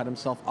he would cut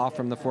himself off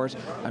from the Force.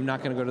 I'm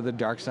not going to go to the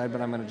dark side,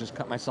 but I'm going to just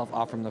cut myself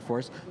off from the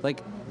Force.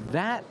 Like,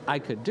 that I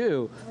could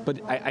do,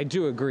 but I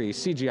do agree.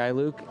 CGI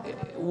Luke,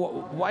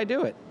 why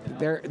do it?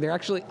 They're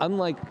actually,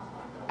 unlike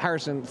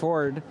Harrison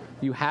Ford,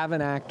 you have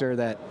an actor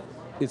that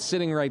is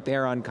sitting right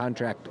there on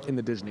contract in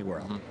the Disney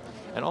world.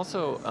 And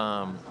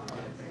also,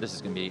 this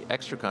is going to be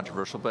extra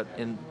controversial, but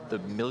in the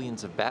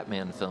millions of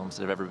Batman films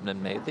that have ever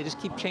been made, they just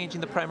keep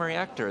changing the primary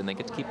actor and they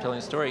get to keep telling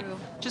a story.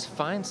 Just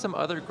find some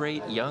other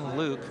great young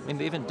Luke. I mean,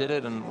 they even did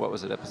it in,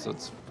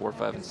 episodes 4,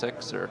 5, and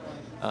 6, or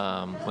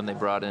when they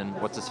brought in,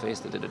 what's-his-face,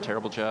 that did a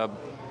terrible job.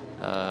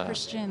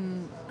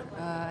 Christian.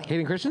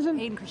 Hayden Christensen?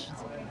 Hayden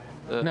Christensen.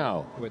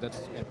 No. Wait,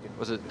 that's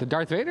Was it The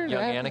Darth Vader?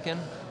 young Anakin?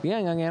 Yeah,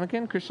 young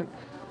Anakin. Christian.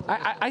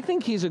 I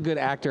think he's a good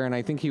actor, and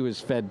I think he was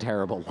fed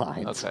terrible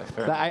lines. Okay,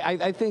 fair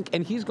I think,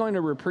 and he's going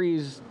to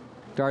reprise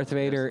Darth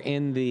Vader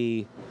in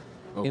the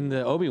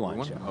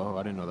Obi-Wan show. Oh,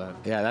 I didn't know that.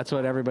 Yeah, that's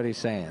what everybody's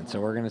saying. So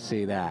we're going to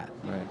see that,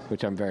 Right.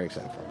 which I'm very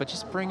excited for. But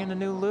just bring in a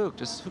new Luke.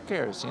 Just, who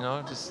cares,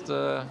 Just,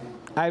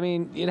 I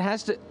mean, it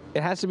has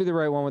to be the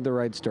right one with the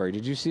right story.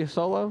 Did you see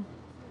Solo?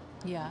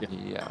 Yeah.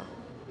 yeah.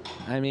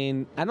 I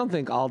mean, I don't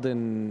think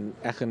Alden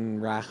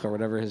Ehrenreich or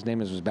whatever his name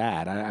was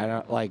bad. I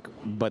don't like,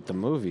 but the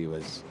movie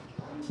was,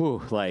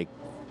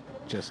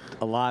 just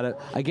a lot of,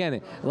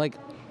 again,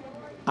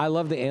 I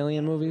love the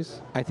Alien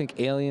movies. I think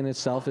Alien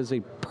itself is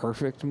a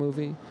perfect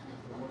movie.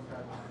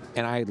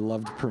 And I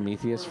loved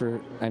Prometheus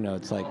I know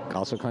it's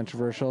also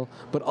controversial,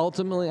 but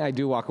ultimately I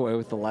do walk away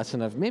with the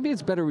lesson of maybe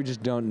it's better we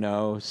just don't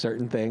know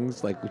certain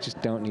things. We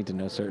just don't need to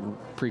know certain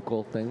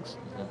prequel things.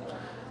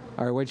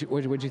 All right,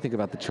 what'd you think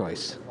about the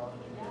choice?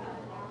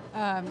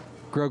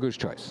 Grogu's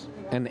choice,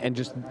 and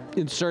just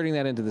inserting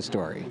that into the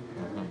story.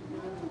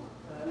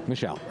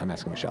 Michelle, I'm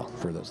asking Michelle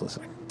for those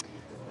listening.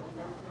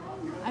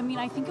 I mean,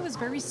 I think it was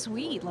very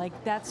sweet.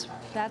 That's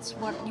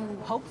what you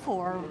hope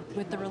for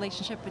with the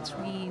relationship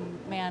between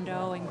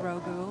Mando and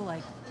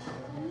Grogu.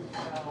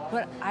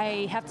 But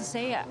I have to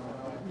say,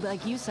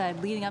 like you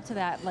said, leading up to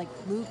that,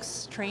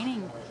 Luke's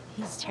training,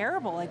 he's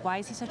terrible. Why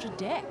is he such a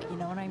dick? You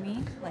know what I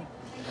mean?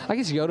 I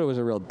guess Yoda was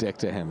a real dick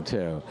to him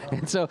too.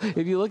 And so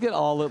if you look at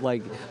all of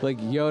like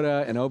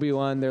Yoda and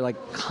Obi-Wan, they're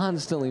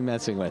constantly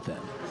messing with him.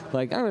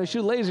 I'm going to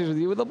shoot lasers with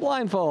you with a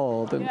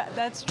blindfold and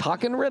that's true.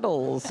 talking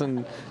riddles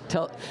and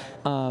tell.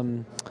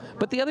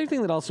 But the other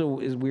thing that also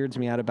weirds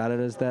me out about it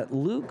is that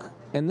Luke,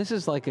 and this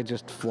is a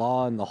just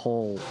flaw in the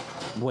whole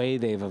way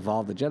they've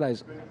evolved the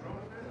Jedis.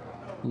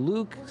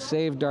 Luke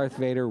saved Darth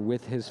Vader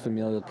with his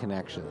familial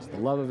connections, the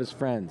love of his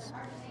friends,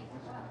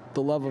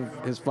 the love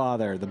of his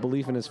father, the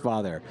belief in his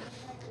father.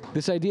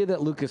 This idea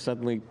that Luke is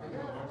suddenly,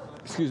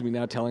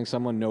 now telling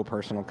someone no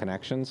personal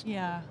connections.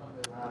 Yeah.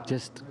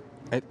 Just,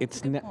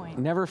 it's point.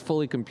 never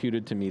fully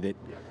computed to me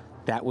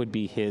that would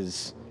be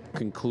his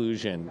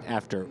conclusion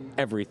after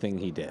everything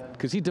he did.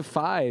 Because he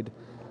defied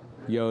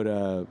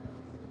Yoda,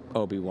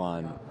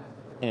 Obi-Wan,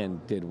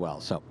 and did well.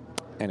 So,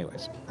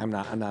 anyways, I'm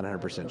not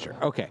 100% sure.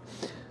 Okay,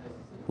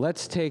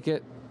 let's take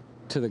it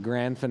to the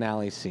grand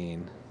finale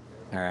scene.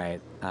 All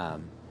right.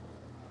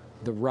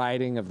 The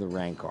riding of the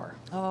Rancor.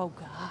 Oh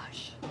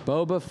gosh.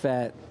 Boba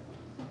Fett,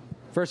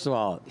 first of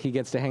all, he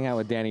gets to hang out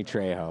with Danny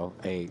Trejo,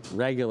 a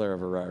regular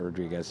of a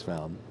Rodriguez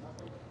film,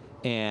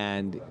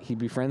 and he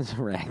befriends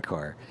the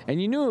Rancor.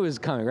 And you knew it was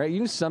coming, right?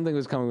 You knew something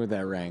was coming with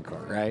that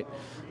Rancor, right?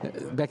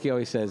 Becky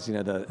always says,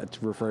 it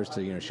refers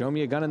to, show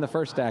me a gun in the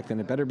first act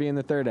and it better be in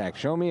the third act.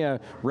 Show me a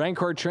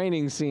Rancor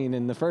training scene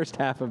in the first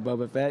half of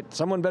Boba Fett.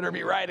 Someone better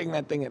be riding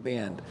that thing at the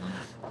end.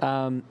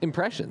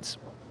 Impressions,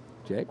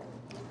 Jake?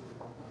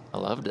 I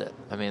loved it.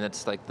 I mean,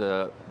 it's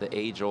the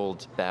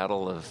age-old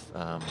battle of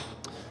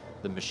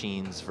the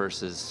machines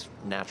versus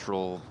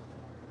natural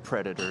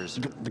predators.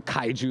 The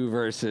kaiju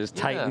versus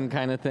Titan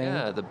kind of thing?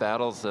 Yeah, the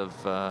battles of,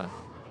 I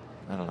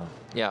don't know.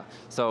 Yeah,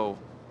 so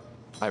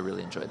I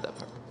really enjoyed that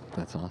part.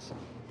 That's awesome.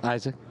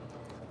 Isaac?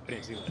 I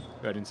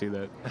didn't see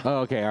that. Oh,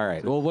 okay, all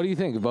right. Well, what do you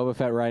think of Boba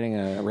Fett riding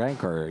a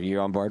Rancor? Are you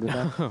on board with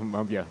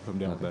that? Yeah, I'm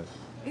down with that.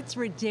 It's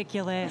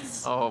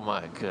ridiculous. Oh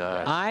my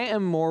gosh. I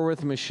am more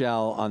with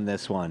Michelle on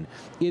this one.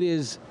 It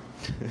is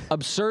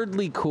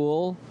absurdly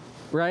cool,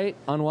 right,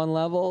 on one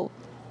level,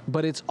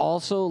 but it's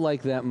also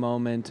like that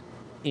moment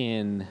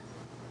in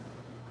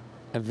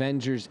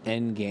Avengers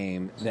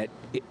Endgame that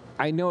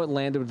I know it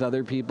landed with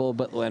other people,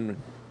 but when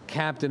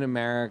Captain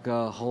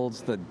America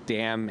holds the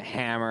damn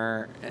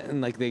hammer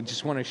and like they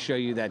just want to show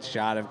you that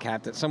shot of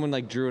Captain, someone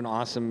like drew an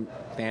awesome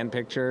fan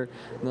picture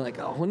and they're like,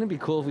 oh, wouldn't it be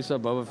cool if we saw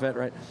Boba Fett,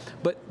 right?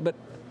 But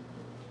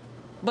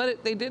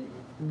they did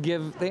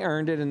they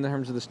earned it in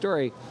terms of the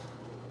story.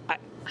 I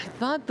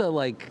thought the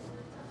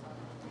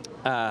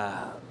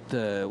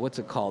what's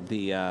it called,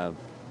 the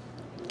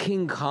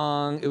King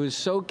Kong, it was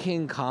so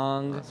King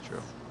Kong. That's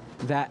true.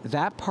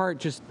 That part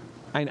just,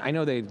 I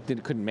know they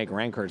couldn't make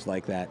Rancors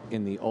like that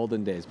in the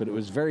olden days, but it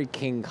was very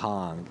King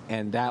Kong,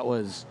 and that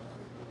was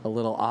a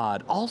little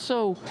odd.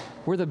 Also,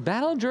 were the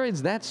battle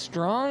droids that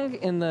strong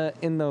in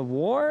the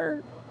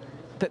war?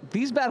 That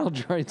these battle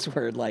droids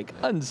were like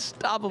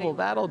unstoppable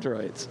battle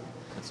droids.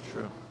 That's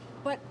true.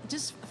 But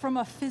just from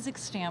a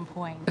physics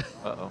standpoint,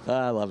 Uh-oh.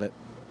 I love it.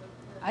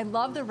 I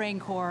love the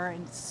Rancor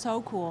and it's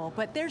so cool,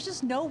 but there's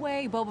just no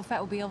way Boba Fett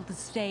will be able to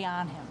stay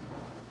on him.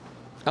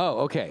 Oh,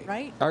 okay.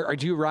 Right?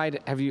 Do you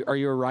ride? Are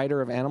you a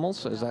rider of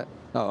animals? Is that?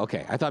 Oh,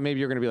 okay. I thought maybe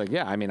you're going to be like,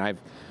 yeah. I mean,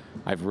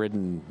 I've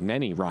ridden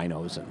many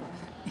rhinos and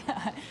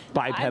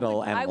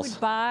bipedal I animals. would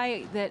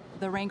buy that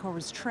the Rancor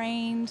was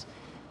trained,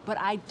 but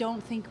I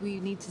don't think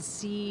we need to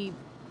see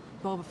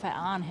Boba Fett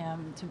on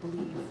him to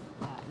believe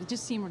that. It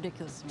just seemed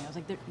ridiculous to me. I was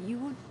like, you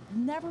would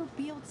never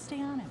be able to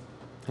stay on him.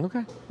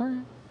 Okay. All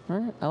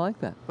right. I like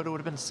that. But it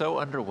would have been so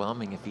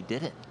underwhelming if he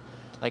didn't.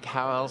 Like,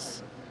 how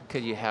else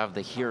could you have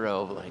the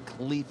hero, like,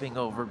 leaping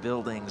over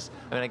buildings?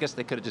 I mean, I guess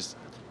they could have just,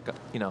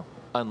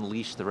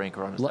 unleashed the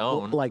Rancor on his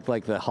own.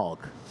 Like the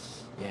Hulk.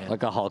 Yeah.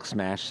 Like a Hulk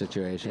smash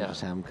situation. Yeah.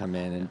 Just have him come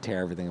in and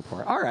tear everything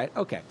apart. All right.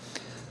 Okay.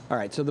 All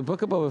right. So the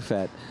Book of Boba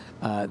Fett.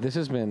 This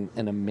has been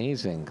an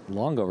amazing,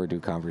 long overdue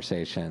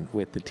conversation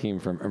with the team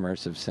from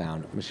Immersive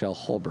Sound, Michelle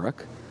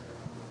Holbrook,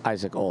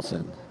 Isaac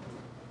Olson,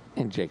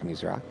 and Jake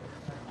Mizrak.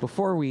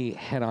 Before we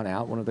head on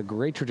out, one of the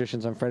great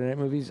traditions on Friday Night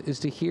Movies is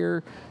to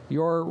hear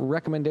your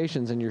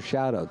recommendations and your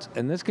shout-outs.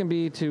 And this can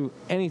be to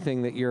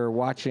anything that you're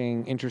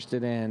watching,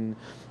 interested in.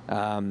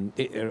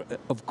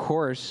 Of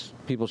course,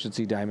 people should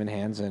see Diamond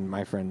Hands and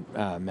My Friend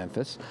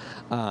Memphis,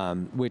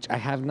 which I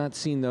have not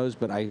seen those,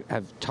 but I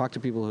have talked to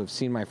people who have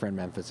seen My Friend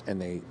Memphis,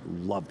 and they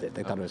loved it.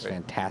 They thought it was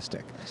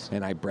fantastic.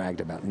 And I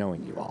bragged about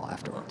knowing you all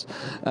afterwards.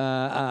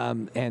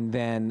 And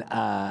then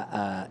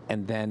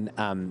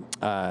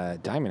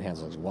Diamond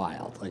Hands looks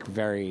wild. Like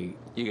very...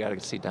 You got to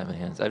see Diamond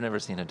Hands. I've never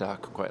seen a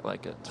doc quite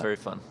like it. It's very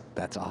fun.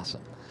 That's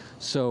awesome.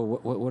 So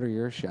what are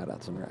your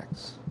shout-outs and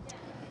recs?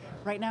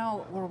 Right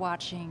now, we're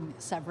watching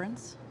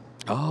Severance.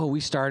 Oh, we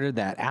started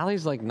that.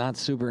 Allie's like not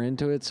super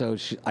into it, so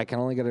I can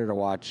only get her to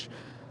watch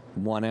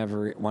one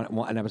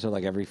episode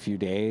like every few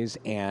days,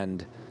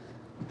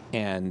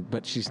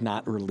 but she's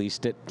not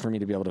released it for me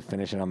to be able to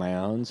finish it on my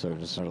own. So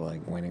just sort of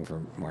like waiting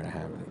for more to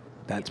happen.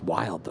 That's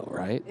wild, though,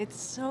 right? It's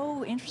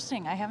so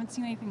interesting. I haven't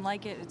seen anything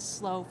like it. It's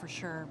slow for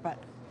sure, but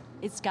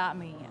it's got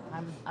me.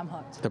 I'm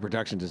hooked. The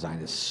production design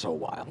is so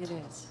wild. It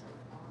is.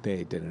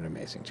 They did an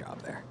amazing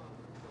job there.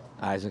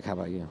 Isaac, how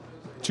about you?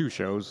 2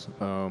 shows.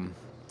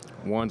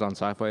 One's on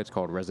Sci-Fi. It's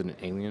called Resident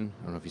Alien.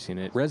 I don't know if you've seen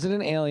it.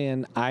 Resident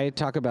Alien, I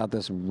talk about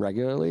this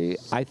regularly.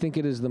 I think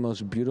it is the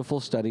most beautiful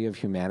study of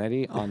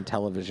humanity on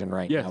television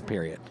right now,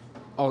 period.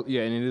 Oh,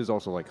 yeah, and it is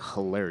also, like,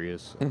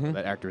 hilarious.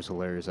 That actor is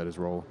hilarious at his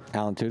role.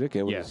 Alan Tudyk,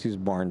 he was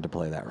born to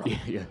play that role.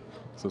 Yeah.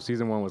 So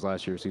season 1 was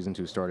last year. Season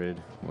 2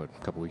 started, a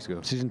couple weeks ago?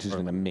 Season 2's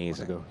been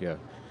amazing. Ago, yeah.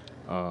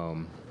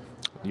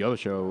 The other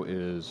show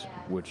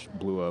which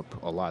blew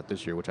up a lot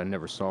this year, which I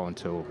never saw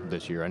until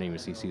this year. I didn't even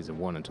see season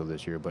 1 until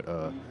this year, but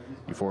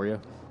Euphoria.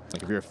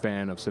 Like, if you're a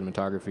fan of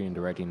cinematography and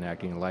directing,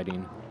 acting, and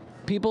lighting.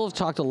 People have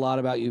talked a lot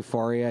about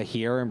Euphoria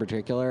here in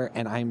particular,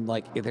 and I'm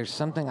like, there's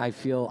something I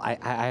feel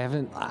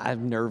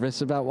I'm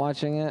nervous about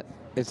watching it.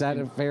 Is that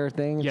a fair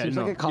thing? It seems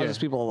like it causes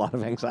people a lot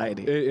of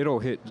anxiety. It'll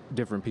hit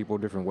different people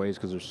different ways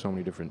because there's so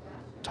many different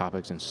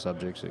topics and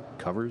subjects it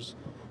covers.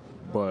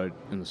 But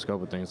in the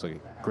scope of things, like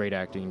great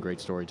acting, great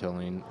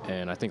storytelling,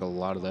 and I think a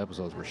lot of the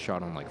episodes were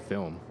shot on like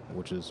film,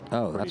 which is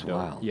that's dope.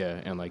 wild. Yeah,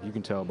 and like you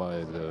can tell by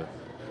the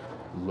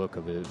look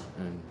of it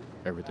and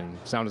everything.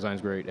 Sound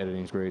design's great,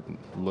 editing's great,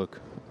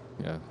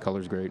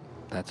 color's great.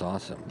 That's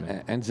awesome.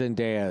 And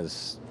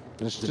Zendaya's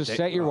just Zendaya-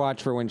 set your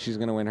watch for when she's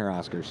going to win her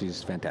Oscar.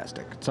 She's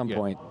fantastic. At some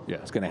point,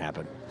 it's going to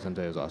happen.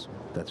 Zendaya's awesome.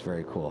 That's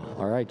very cool.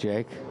 All right,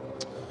 Jake.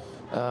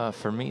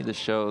 For me, the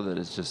show that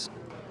is just...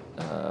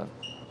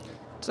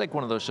 it's like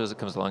one of those shows that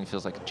comes along and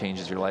feels like it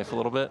changes your life a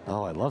little bit.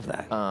 Oh, I love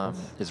that.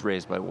 Is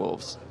Raised by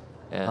Wolves.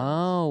 And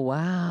Oh,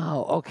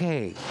 wow.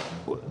 Okay.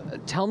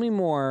 Tell me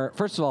more.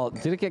 First of all,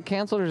 did it get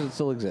canceled or does it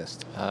still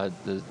exist?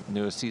 the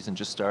newest season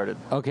just started.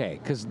 Okay,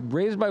 because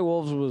Raised by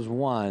Wolves was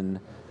one.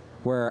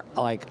 where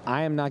like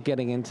I am not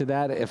getting into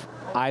that if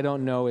I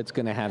don't know it's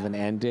going to have an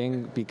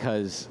ending,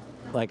 because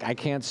like I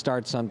can't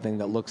start something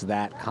that looks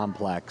that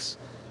complex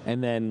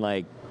and then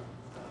like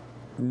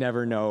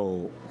never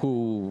know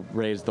who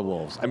raised the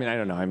wolves. I mean, I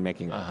don't know.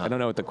 I don't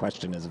know what the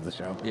question is of the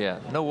show. Yeah,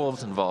 no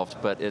wolves involved,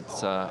 but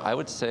it's, I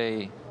would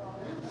say,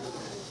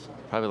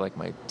 probably like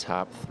my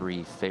top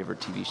 3 favorite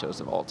TV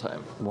shows of all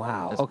time.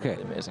 Wow. That's Okay.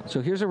 really amazing.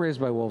 So here's a Raised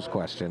by Wolves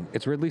question.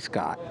 It's Ridley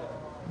Scott,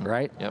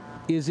 right? Yep.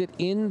 Is it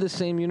in the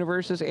same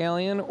universe as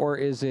Alien, or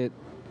is it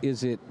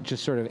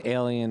just sort of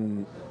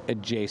Alien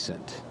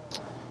adjacent?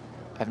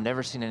 I've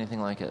never seen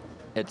anything like it.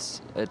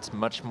 It's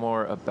much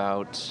more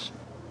about,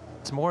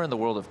 it's more in the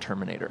world of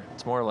Terminator.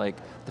 It's more like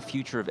the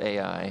future of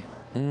AI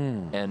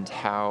and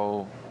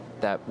how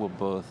that will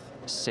both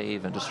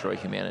save and destroy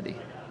humanity.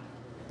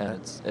 And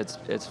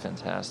it's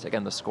fantastic.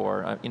 And the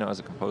score, as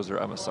a composer,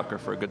 I'm a sucker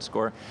for a good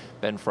score.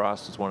 Ben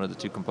Frost was one of the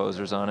 2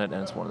 composers on it,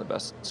 and it's one of the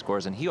best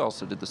scores. And he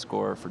also did the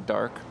score for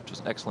Dark, which is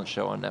an excellent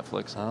show on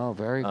Netflix. Oh,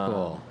 very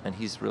cool. And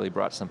he's really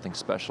brought something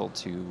special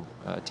to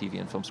TV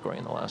and film scoring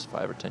in the last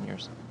 5 or 10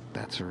 years.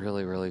 That's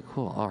really, really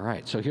cool. All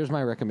right. So here's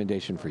my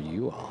recommendation for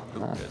you all. Ooh,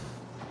 good.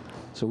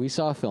 So we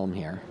saw a film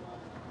here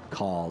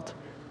called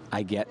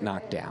I Get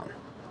Knocked Down.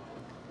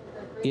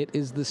 It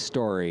is the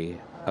story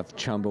of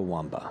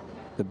Chumbawamba,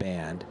 the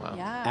band, Wow.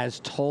 Yeah. as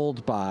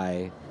told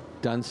by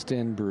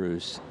Dunstan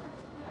Bruce,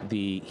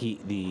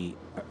 the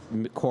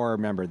core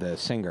member, the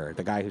singer,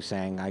 the guy who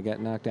sang I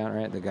Get Knocked Down,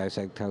 right? The guy who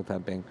sang Toe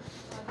Thumping.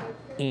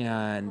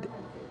 And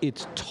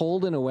it's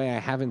told in a way I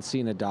haven't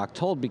seen a doc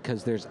told,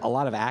 because there's a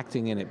lot of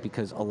acting in it,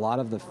 because a lot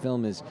of the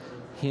film is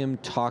him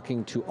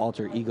talking to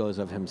alter egos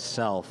of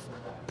himself,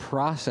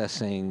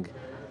 processing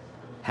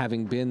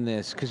having been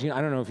this, because I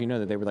don't know if you know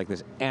that they were like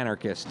this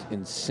anarchist,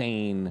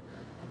 insane,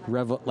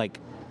 like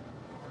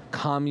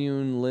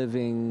commune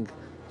living,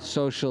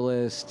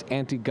 socialist,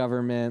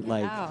 anti-government,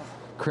 Wow.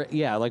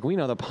 like we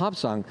know the pop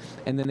song,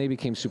 and then they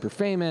became super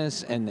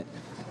famous, and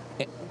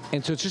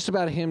so it's just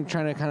about him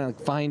trying to kind of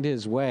find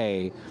his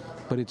way,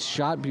 but it's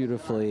shot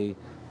beautifully.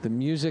 The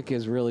music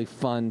is really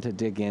fun to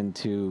dig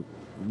into.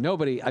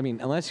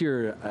 Unless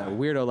you're a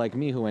weirdo like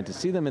me who went to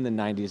see them in the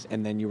 90s,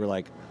 and then you were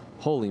like,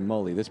 holy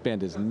moly, this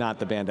band is not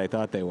the band I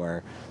thought they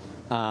were.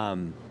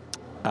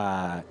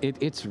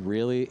 It's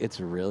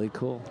really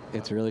cool.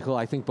 It's really cool.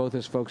 I think both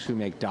as folks who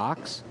make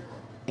docs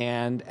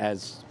and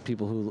as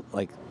people who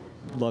like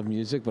love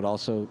music, but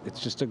also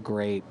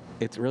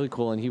it's really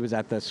cool. And he was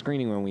at the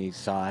screening when we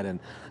saw it, and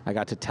I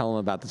got to tell him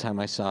about the time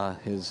I saw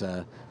his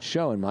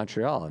show in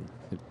Montreal, and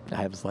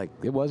I was like,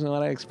 it wasn't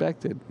what I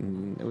expected,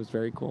 and it was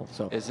very cool.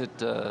 So Is it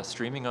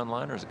streaming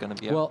online, or is it going to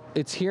be out? well,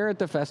 it's here at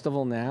the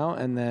festival now,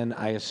 and then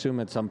I assume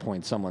at some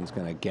point someone's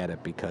going to get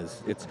it,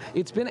 because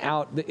it's been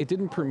out. It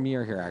didn't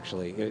premiere here,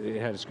 actually. It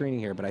had a screening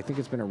here, but I think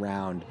it's been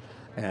around.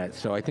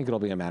 So I think it'll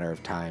be a matter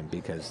of time,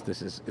 because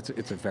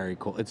it's a very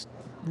cool. It's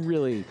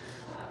really.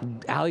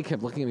 Ali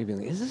kept looking at me, being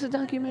like, "Is this a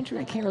documentary?"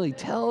 I can't really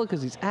tell,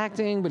 because he's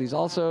acting, but he's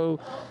also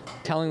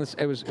telling this.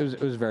 It was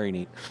very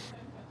neat.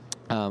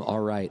 All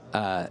right.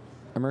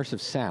 Immersive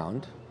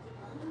sound,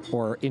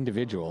 or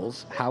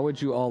individuals, how would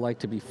you all like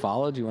to be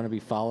followed? Do you want to be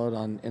followed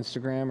on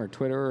Instagram or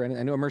Twitter or anything?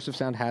 I know Immersive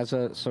Sound has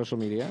a social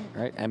media,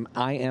 right?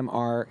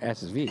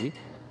 IMRSV,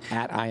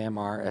 at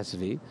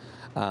IMRSV.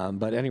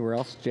 But anywhere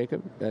else, Jake?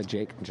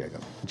 Jake.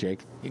 You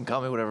can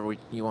call me whatever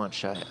you want,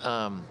 Shai.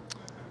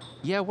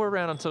 Yeah, we're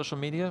around on social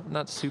media.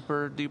 Not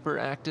super duper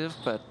active,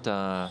 but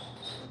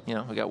we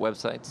got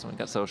websites and we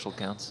got social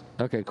accounts.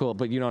 Okay, cool.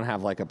 But you don't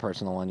have like a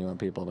personal one you want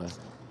people to...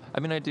 I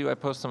mean, I do. I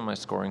post some of my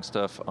scoring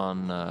stuff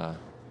on, I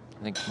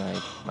think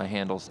my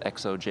handle's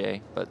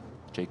XOJ, but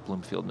Jake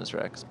Bloomfield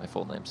Mizrax is my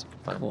full name, so you can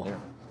find Cool. me there.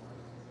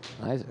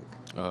 Isaac.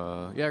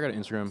 Yeah, I got an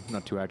Instagram.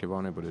 Not too active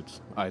on it, but it's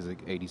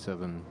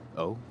Isaac870,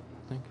 I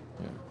think.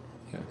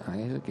 Yeah.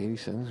 Isaac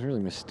 87. Those are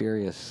really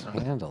mysterious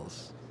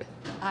handles.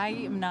 I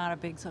am not a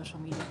big social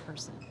media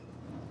person.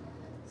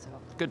 So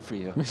Good for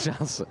you.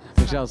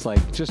 Michelle's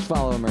like, just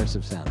follow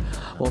Immersive Sound.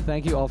 Well,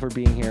 thank you all for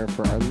being here.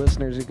 For our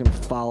listeners, you can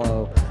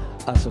follow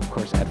us, of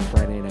course, at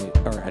Friday Night,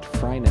 or at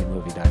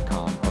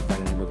FridayNightMovie.com or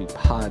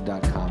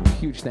FridayNightMoviePod.com.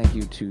 Huge thank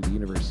you to the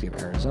University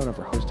of Arizona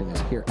for hosting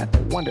us here at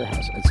the Wonder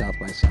House at South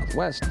by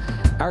Southwest.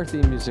 Our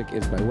theme music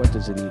is by What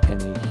Does It Eat?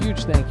 And a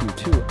huge thank you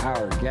to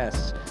our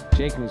guests,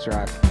 Jake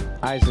Mizrax,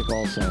 Isaac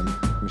Olson,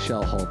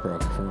 Michelle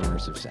Holbrook from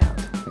Immersive Sound.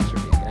 Thanks for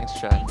being here. Thanks,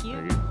 Shai. thank you.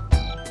 Thank you.